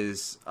 which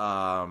is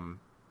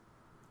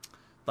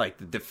like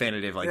the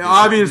definitive, like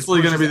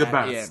obviously going to be the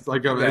best.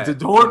 Yeah.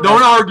 Don't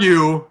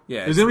argue.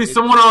 Yeah, there's going to be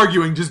someone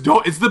arguing. Just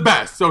don't. It's the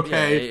best.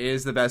 Okay, it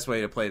is the best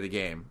way to play the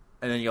game.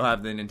 And then you'll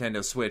have the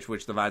Nintendo Switch,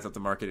 which divides up the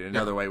market in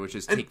another way, which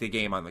is take the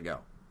game on the go.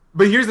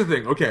 But here's the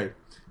thing. Okay,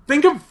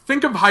 think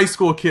of high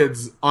school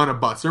kids on a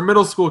bus or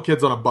middle school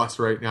kids on a bus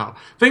right now.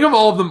 Think of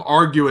all of them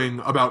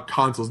arguing about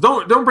consoles.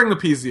 Don't bring the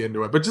PC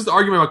into it, but just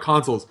arguing about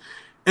consoles.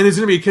 And there's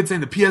going to be a kid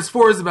saying the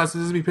PS4 is the best.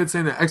 There's going to be a kid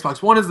saying the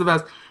Xbox One is the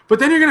best. But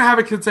then you're going to have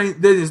a kid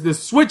saying the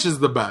Switch is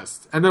the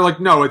best. And they're like,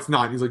 no, it's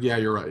not. And he's like, yeah,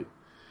 you're right.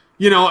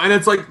 And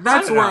it's like,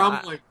 that's where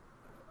I'm like...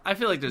 I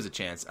feel like there's a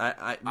chance.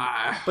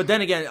 But then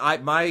again,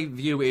 my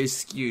view is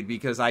skewed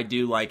because I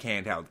do like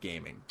handheld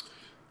gaming.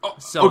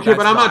 So okay,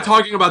 but I'm not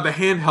talking about the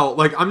handheld.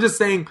 Like, I'm just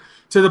saying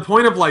to the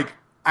point of, like,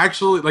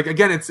 actually... Like,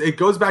 again, it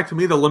goes back to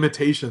me, the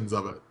limitations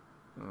of it.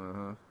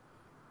 I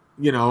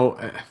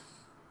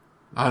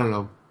don't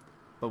know.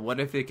 But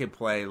what if it could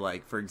play,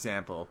 like, for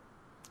example,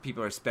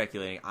 people are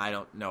speculating, I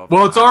don't know.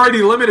 Well, it's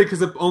already limited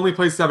because it only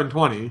plays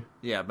 720.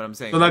 Yeah, but I'm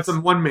saying... So that's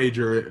one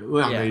major,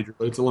 major,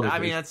 but it's a limitation. I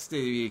mean, that's to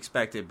be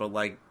expected, but,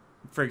 like,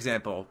 for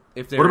example,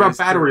 if there What about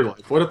battery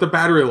life? What if the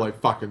battery life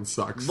fucking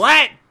sucks?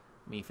 What? Let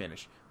me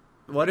finish.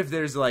 What if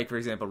there's, like, for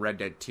example, Red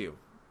Dead 2?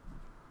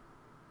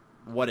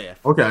 What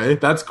if? Okay,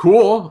 that's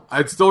cool.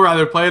 I'd still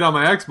rather play it on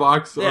my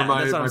Xbox or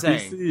my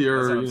PC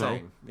or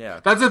saying.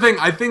 Yeah. That's the thing.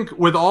 I think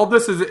with all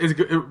this is it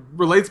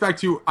relates back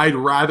to I'd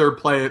rather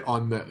play it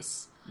on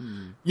this.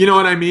 You know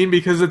what I mean?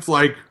 Because it's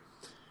like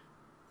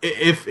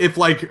if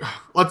like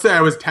let's say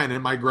I was 10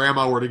 and my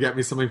grandma were to get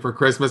me something for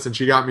Christmas and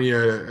she got me a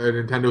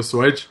Nintendo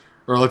Switch,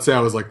 or let's say I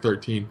was like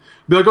 13.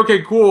 Be like,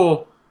 okay,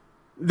 cool.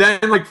 Then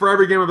like for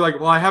every game I'd be like,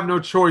 well, I have no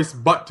choice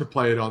but to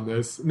play it on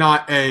this,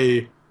 not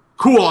a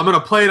cool, I'm going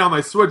to play it on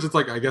my Switch. It's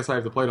like, I guess I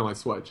have to play it on my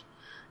Switch.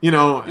 You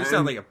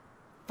sound like a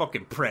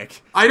fucking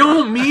prick. I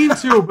don't mean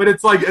to, but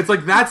it's like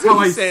that's how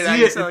I see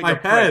it in my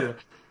head.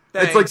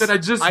 It's like that I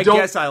just don't...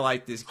 I guess I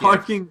like this gift.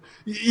 Fucking...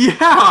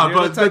 Yeah, You're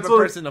but the type of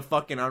person to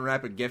fucking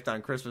unwrap a gift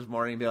on Christmas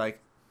morning and be like,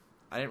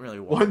 I didn't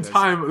really want this. One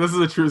time, this is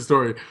a true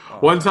story.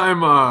 One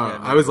time,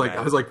 I was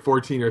like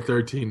 14 or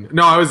 13.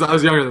 No, I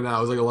was younger than that.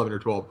 I was like 11 or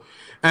 12.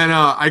 And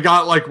I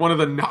got like one of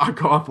the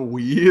knockoff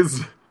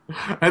Wii's.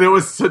 And it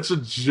was such a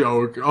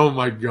joke. Oh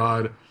my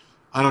god.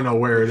 I don't know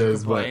where it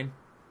is, but...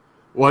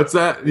 What's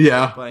that?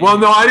 Yeah. Well,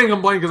 no, I didn't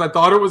complain because I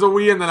thought it was a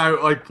Wii, and then I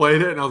like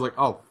played it, and I was like,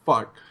 oh,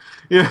 fuck.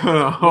 You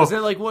know. Was it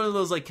like one of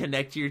those like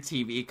connect to your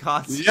TV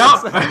costumes?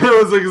 Yep,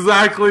 it was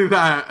exactly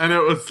that, and it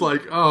was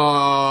like,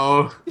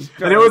 oh,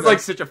 and it was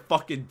like such a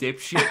fucking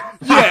dipshit.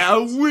 Yeah,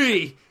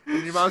 we.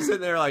 And your mom's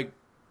sitting there like,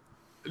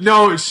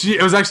 no,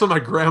 it was actually my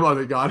grandma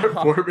that got it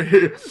for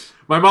me.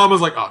 My mom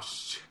was like, oh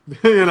shit,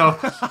 you know.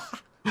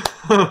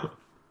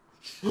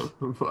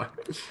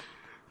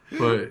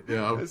 but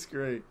yeah, that's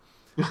great.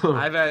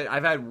 I've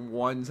had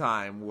one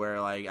time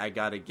where like I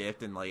got a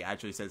gift and like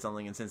actually said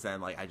something, and since then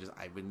like I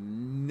would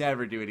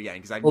never do it again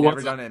because I've never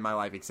done it in my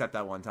life except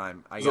that one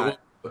time.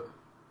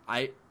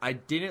 I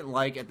didn't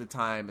like at the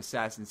time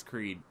Assassin's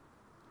Creed,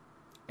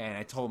 and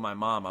I told my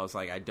mom, I was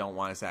like, I don't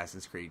want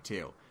Assassin's Creed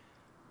 2.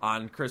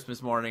 On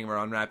Christmas morning, we're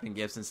unwrapping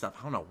gifts and stuff.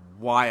 I don't know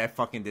why I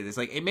fucking did this.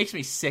 Like, it makes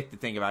me sick to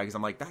think about it because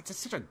I'm like, that's just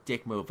such a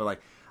dick move. But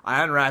like,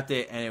 I unwrapped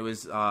it and it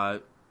was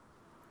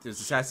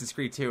Assassin's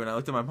Creed 2, and I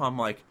looked at my mom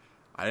like,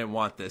 I didn't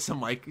want this.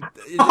 I'm like, I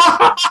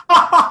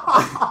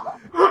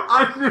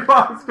knew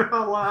I was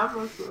gonna laugh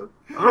at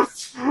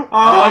this.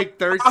 I'm like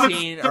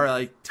 13 or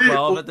like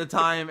 12 at the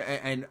time,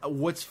 and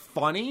what's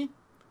funny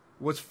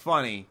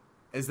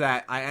is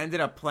that I ended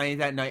up playing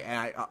that night,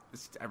 and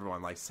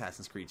everyone likes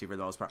Assassin's Creed 2 for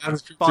the most part. I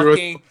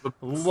fucking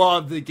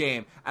love the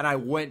game, and I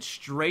went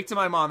straight to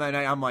my mom that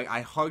night. I'm like,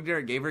 I hugged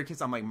her, gave her a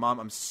kiss. I'm like, Mom,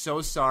 I'm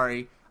so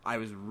sorry.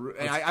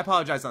 And I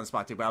apologized on the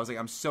spot too, but I was like,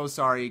 I'm so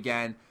sorry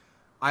again.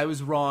 I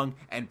was wrong.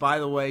 And by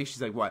the way, she's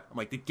like, what? I'm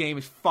like, the game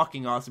is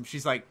fucking awesome.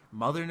 She's like,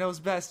 Mother knows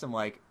best. I'm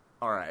like,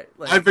 all right.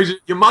 Like, I picture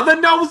your mother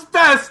knows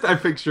best. I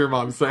picture your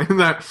mom saying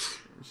that.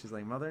 She's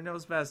like, Mother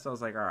knows best. I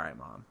was like, all right,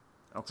 Mom.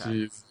 Okay.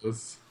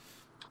 Jesus.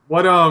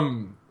 What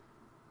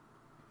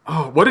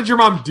what did your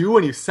mom do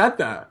when you said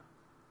that?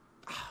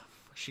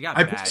 She got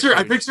mad.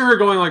 I picture her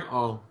going like,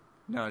 oh.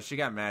 No, she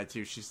got mad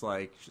too. She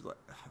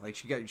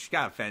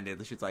got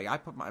offended. She's like, I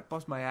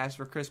bust my ass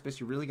for Christmas.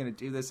 You're really gonna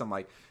do this? I'm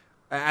like,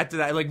 after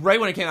that, like right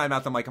when it came out of my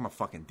mouth, I'm like, I'm a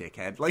fucking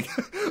dickhead. Like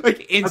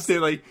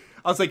instantly,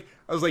 I was like,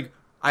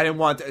 I didn't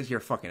want to. You're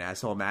a fucking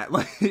asshole, Matt.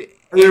 Like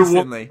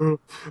instantly.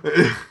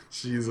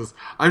 Jesus,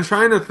 I'm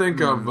trying to think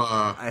of.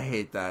 I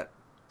hate that.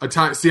 A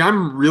time. See, I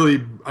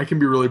can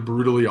be really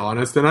brutally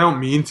honest, and I don't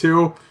mean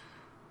to,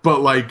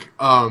 but like,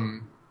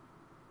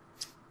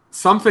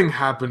 something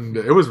happened.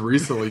 It was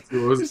recently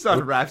too. It was just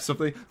unwrap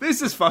something.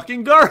 This is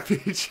fucking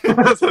garbage. You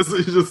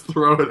just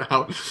throw it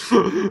out.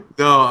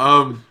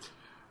 No,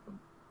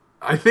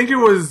 I think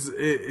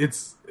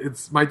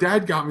it's my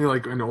dad got me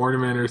like an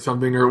ornament or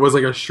something, or it was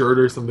like a shirt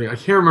or something. I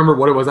can't remember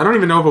what it was. I don't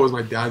even know if it was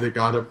my dad that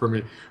got it for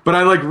me. But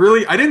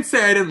I didn't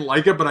say I didn't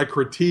like it, but I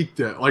critiqued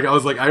it. Like I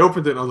was like, I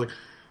opened it and I was like,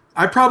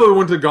 I probably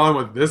wouldn't have gone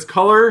with this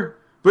color,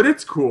 but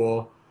it's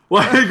cool.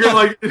 Like, you're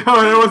like, you know,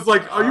 and it was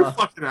like, oh, you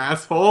fucking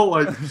asshole.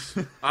 Like,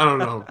 I don't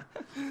know.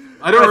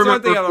 I don't remember. That's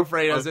one thing I'm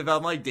afraid of is if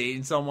I'm like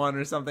dating someone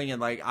or something,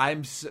 and like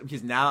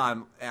because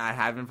now I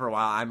haven't for a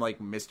while. I'm like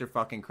Mr.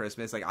 fucking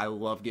Christmas. Like I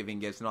love giving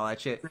gifts and all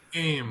that shit.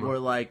 Or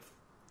like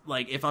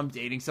if I'm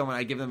dating someone,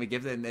 I give them a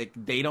gift and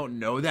they don't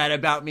know that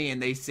about me, and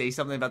they say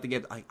something about the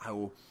gift. I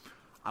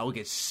will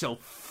get so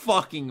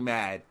fucking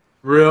mad.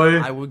 Really?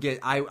 I would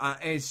get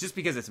it's just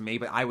because it's me,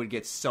 but I would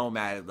get so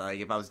mad. Like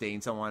if I was dating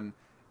someone,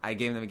 I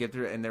gave them a gift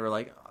and they were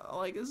like, oh,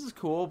 like this is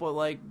cool, but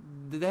like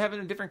did they have it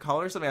in a different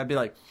color or something? I'd be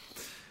like,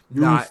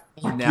 not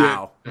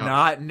now.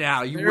 Not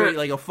now. You wait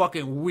like a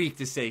fucking week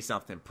to say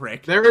something,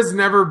 prick. There has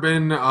never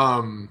been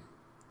I've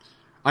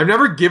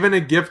never given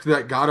a gift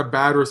that got a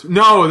bad response.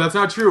 No, that's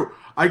not true.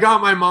 I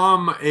got my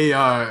mom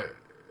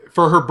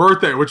for her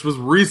birthday, which was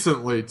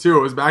recently too.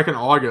 It was back in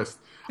August.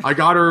 I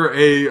got her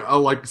a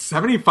like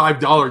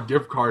 $75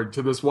 gift card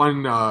to this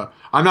one.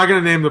 I'm not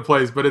gonna name the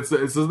place, but it's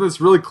this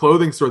really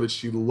clothing store that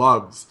she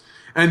loves,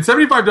 and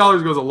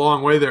 $75 goes a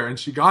long way there. And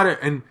she got it,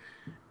 and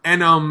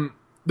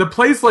the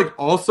place like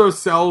also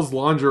sells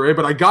lingerie,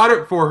 but I got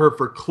it for her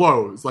for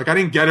clothes. Like I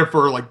didn't get it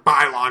for like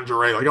buy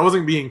lingerie. Like I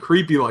wasn't being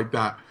creepy like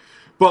that.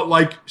 But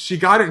like she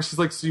got it, and she's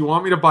like, "So you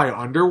want me to buy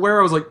underwear?"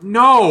 I was like,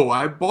 "No,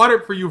 I bought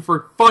it for you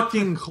for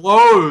fucking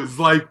clothes."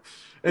 Like.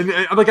 And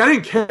like I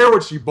didn't care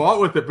what she bought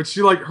with it, but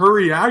she like her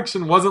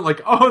reaction wasn't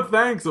like, "Oh,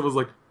 thanks." It was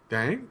like,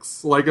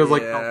 "Thanks." Like I was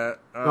like,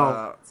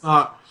 "No, it's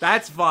not."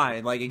 That's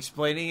fine. Like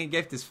explaining a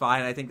gift is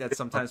fine. I think that's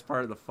sometimes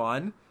part of the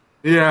fun.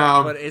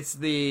 Yeah, but it's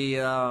the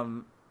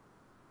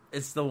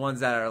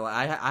ones that are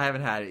like I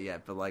haven't had it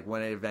yet, but like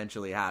when it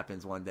eventually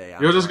happens one day,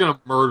 you're just gonna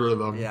murder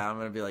them. Yeah, I'm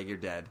gonna be like, "You're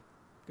dead."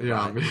 Goodbye.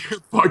 Yeah, I mean, you're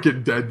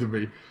fucking dead to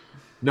me.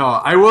 No,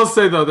 I will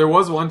say though, there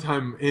was one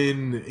time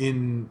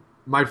in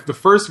the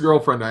first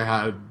girlfriend I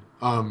had.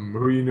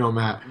 Who you know,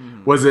 Matt,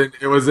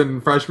 it was in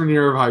freshman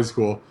year of high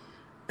school,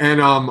 and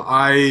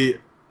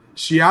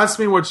she asked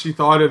me what she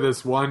thought of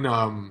this one.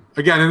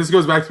 Again, and this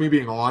goes back to me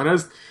being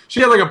honest. She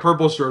had like a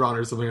purple shirt on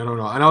or something, I don't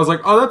know, and I was like,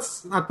 oh,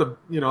 that's not I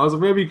was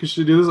like, maybe you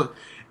should do this.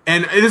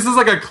 And this is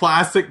like a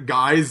classic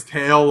guy's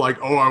tale, like,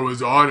 oh, I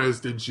was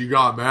honest and she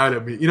got mad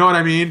at me. You know what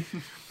I mean?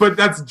 But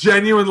that's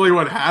genuinely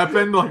what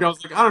happened. Like I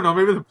was like, I don't know,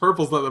 maybe the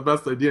purple's not the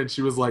best idea. And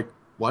she was like,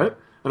 what?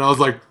 And I was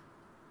like,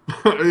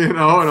 and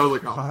I was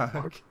like, oh,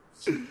 fuck.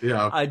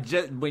 Yeah.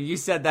 When you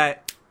said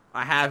that,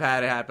 I have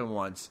had it happen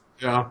once.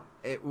 Yeah.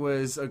 It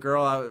was a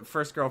girl,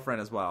 first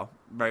girlfriend as well.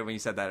 Right when you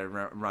said that, it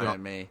reminded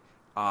me.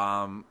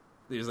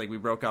 It was like we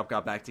broke up,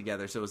 got back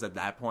together. So it was at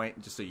that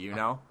point, just so you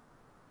know.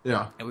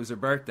 Yeah. It was her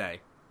birthday,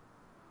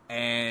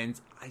 and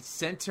I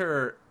sent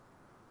her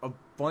a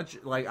bunch.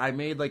 Like I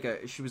made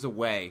like she was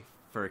away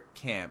for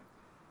camp,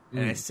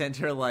 and I sent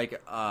her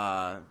like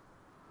a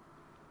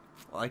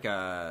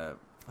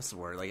what's the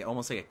word? Like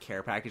almost like a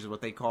care package is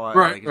what they call it.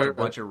 Right, like it's a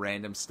bunch of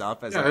random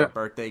stuff as a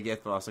birthday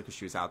gift, but also because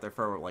she was out there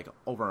for like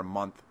over a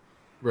month.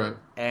 Right.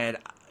 And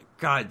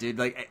God, dude,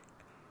 like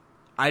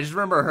I just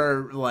remember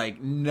her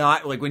like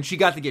not like when she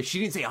got the gift, she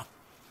didn't say a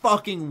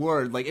fucking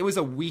word. Like it was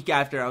a week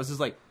after. I was just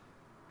like,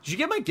 "Did you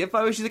get my gift?"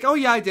 By the way, she's like, "Oh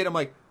yeah, I did." I'm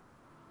like,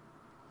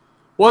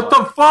 "What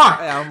the fuck?"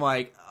 And I'm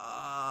like,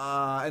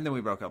 and then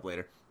we broke up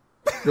later.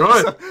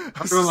 Good.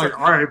 I was like,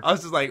 all right. I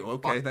was just like,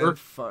 okay, then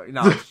fuck.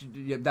 No,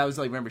 that was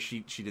like, remember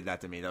she did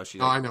that to me though. She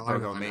like, I know,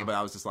 broke up with me, but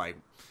I was just like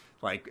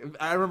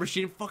I remember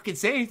she didn't fucking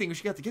say anything when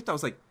she got the gift. I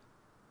was like,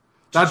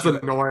 that's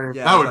annoying.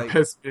 Yeah, that would like,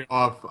 piss me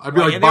off. I'd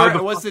be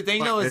like, what's the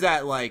thing though is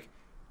that like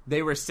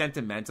they were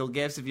sentimental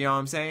gifts, if you know what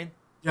I'm saying.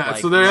 Yeah,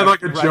 like, so they had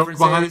like a joke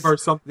behind it or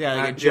something. Yeah,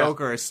 like a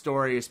joke or a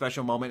story, a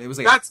special moment. It was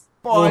like that's a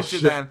bunch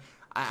bullshit. of them.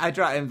 I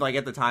tried, and like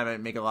at the time I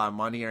didn't make a lot of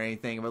money or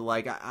anything, but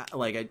like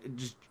I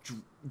just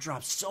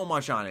dropped so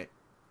much on it.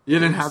 You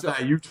didn't have that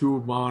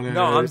YouTube on it.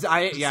 No,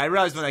 I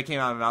realized when that came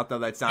out of my mouth though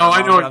that sounded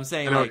I know. But I'm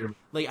saying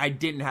like I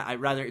didn't have. I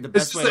rather the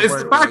best way to it's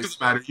word the it fact was, of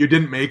the matter. You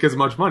didn't make as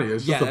much money.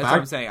 It's just the that's fact. what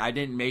I'm saying. I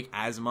didn't make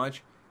as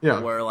much.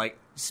 Yeah. Where like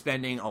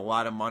spending a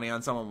lot of money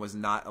on someone was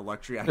not a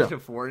luxury I could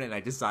afford, and I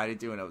decided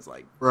to, and I was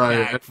like,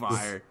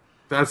 backfire.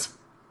 That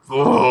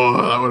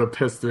would have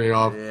pissed me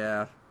off.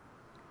 Yeah.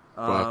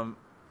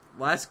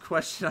 Last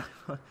question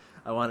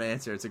I want to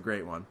answer. It's a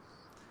great one.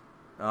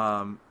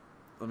 Let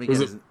me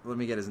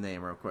get his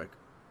name real quick.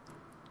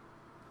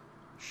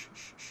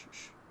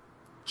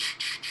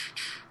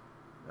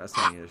 That's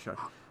not even a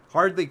shot.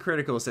 Hardly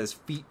Critical says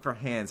feet for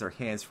hands or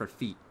hands for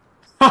feet.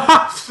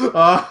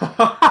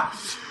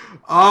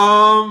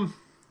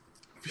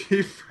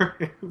 Feet for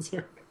hands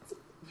or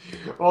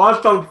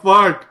what the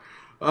fuck?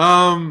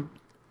 I'm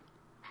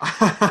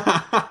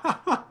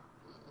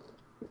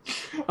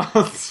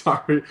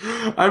sorry.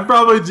 I'd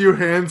probably do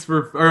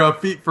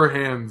feet for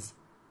hands.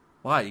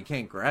 Why? You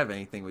can't grab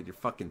anything with your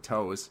fucking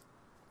toes.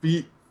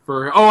 Feet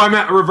for... Oh, I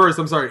meant reverse.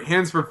 I'm sorry.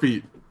 Hands for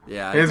feet.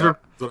 Yeah, hands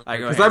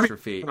for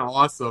feet.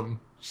 Awesome.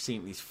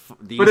 Seen these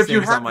but if things you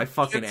have on my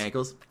fucking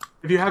ankles.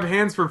 If you have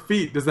hands for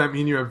feet, does that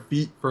mean you have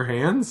feet for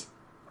hands?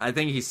 I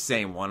think he's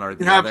saying one or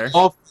the you have other.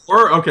 All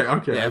four? Okay.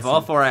 Yeah, if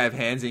all four I have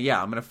hands, and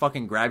I'm gonna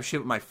fucking grab shit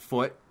with my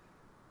foot.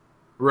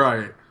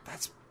 Right.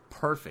 That's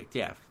perfect.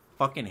 Yeah,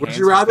 fucking. Would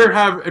you rather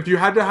have if you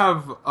had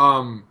to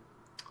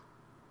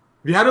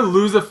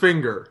lose a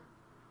finger?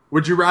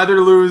 Would you rather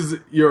lose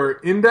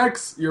your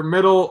index, your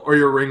middle, or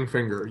your ring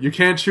finger? You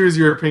can't choose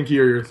your pinky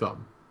or your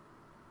thumb.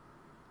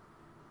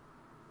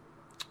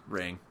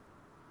 Ring.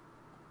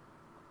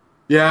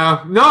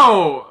 Yeah.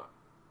 No.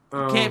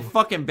 You can't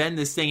fucking bend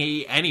this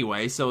thing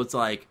anyway, so it's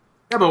like.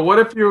 Yeah, but what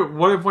if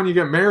when you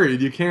get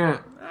married, you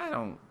can't? I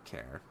don't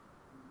care.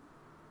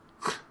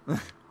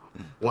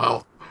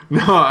 Well, no,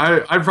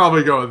 I'd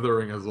probably go with the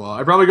ring as well.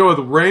 I'd probably go with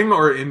ring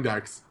or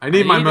index. I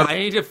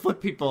need to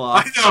flip people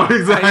off. I know,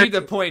 exactly. I need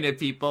to point at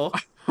people.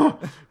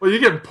 Well, you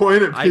can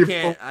point at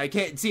people. I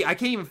can't. See, I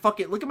can't even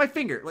fucking look at my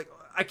finger. Like,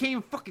 I can't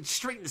even fucking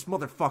straighten this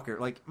motherfucker.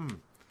 Like,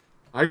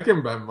 I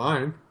can bend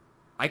mine.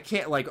 I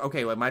can't, like,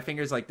 okay, like, my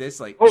finger's like this,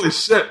 like... Holy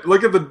shit,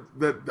 look at the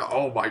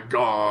oh my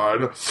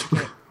god.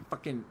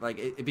 Fucking,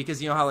 like,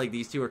 because you know how, like,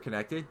 these two are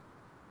connected?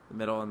 The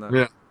middle and the...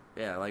 Yeah.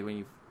 Yeah, like, when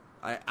you...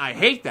 I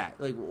hate that.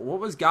 Like,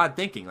 what was God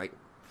thinking? Like,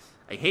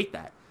 I hate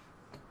that.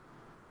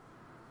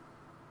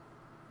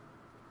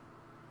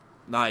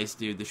 Nice,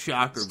 dude, the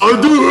shocker, bro.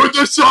 Oh, dude,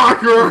 the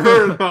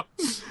shocker!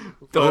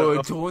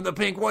 Two in the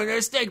pink, one in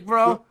the stick,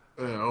 bro.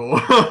 Ew.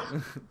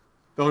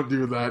 Don't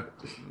do that.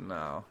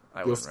 No, I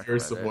You'll wouldn't scare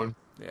someone.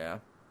 Yeah.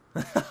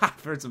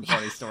 I've heard some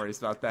funny stories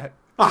about that.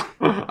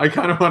 I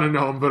kind of want to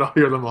know them, but I'll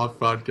hear them off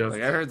podcast.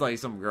 Like I heard like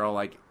some girl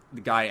like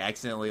the guy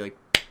accidentally like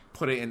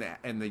put it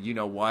in the you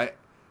know what,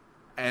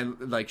 and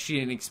like she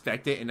didn't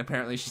expect it, and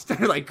apparently she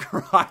started like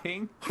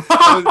crying.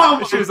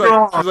 She was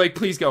like,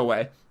 "Please go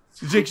away."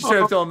 She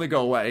started telling him to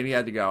go away, and he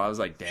had to go. I was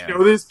like, "Damn." You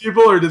know these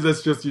people, or did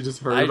this you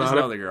just heard about it? I just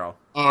know the girl.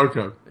 Oh,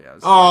 okay. Yeah,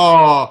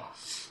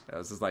 I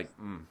was just like,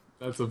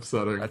 That's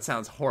upsetting. That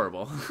sounds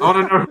horrible. I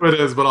want to know who it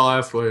is, but I'll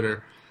ask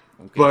later.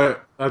 Okay.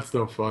 But that's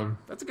no fun.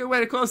 That's a good way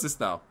to close this,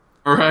 though.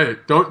 All right.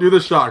 Don't do the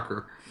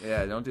shocker.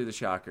 Yeah, don't do the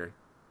shocker.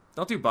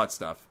 Don't do butt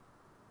stuff.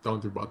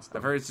 Don't do butt stuff.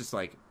 I've heard it's just,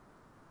 like,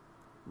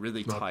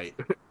 really tight.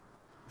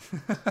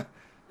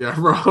 Yeah,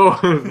 bro.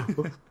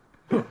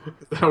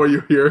 Is that what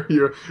you hear?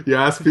 You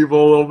ask people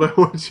a little bit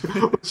what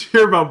you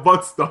hear about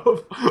butt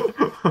stuff.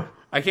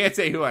 I can't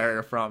say who I heard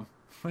it from.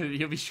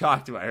 You'll be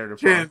shocked if I heard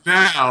it from. Can't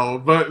now,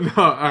 but no.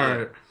 All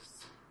right.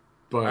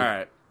 But all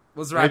right.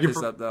 Let's wrap this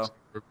up, though.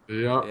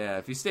 Yeah. Yeah.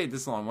 If you stayed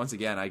this long, once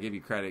again, I give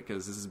you credit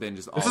because this has been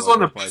just all this is over when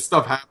the place.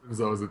 stuff happens,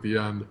 though, is at the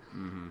end.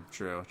 Mm-hmm.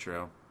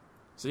 True.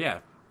 So yeah,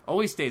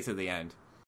 always stay to the end.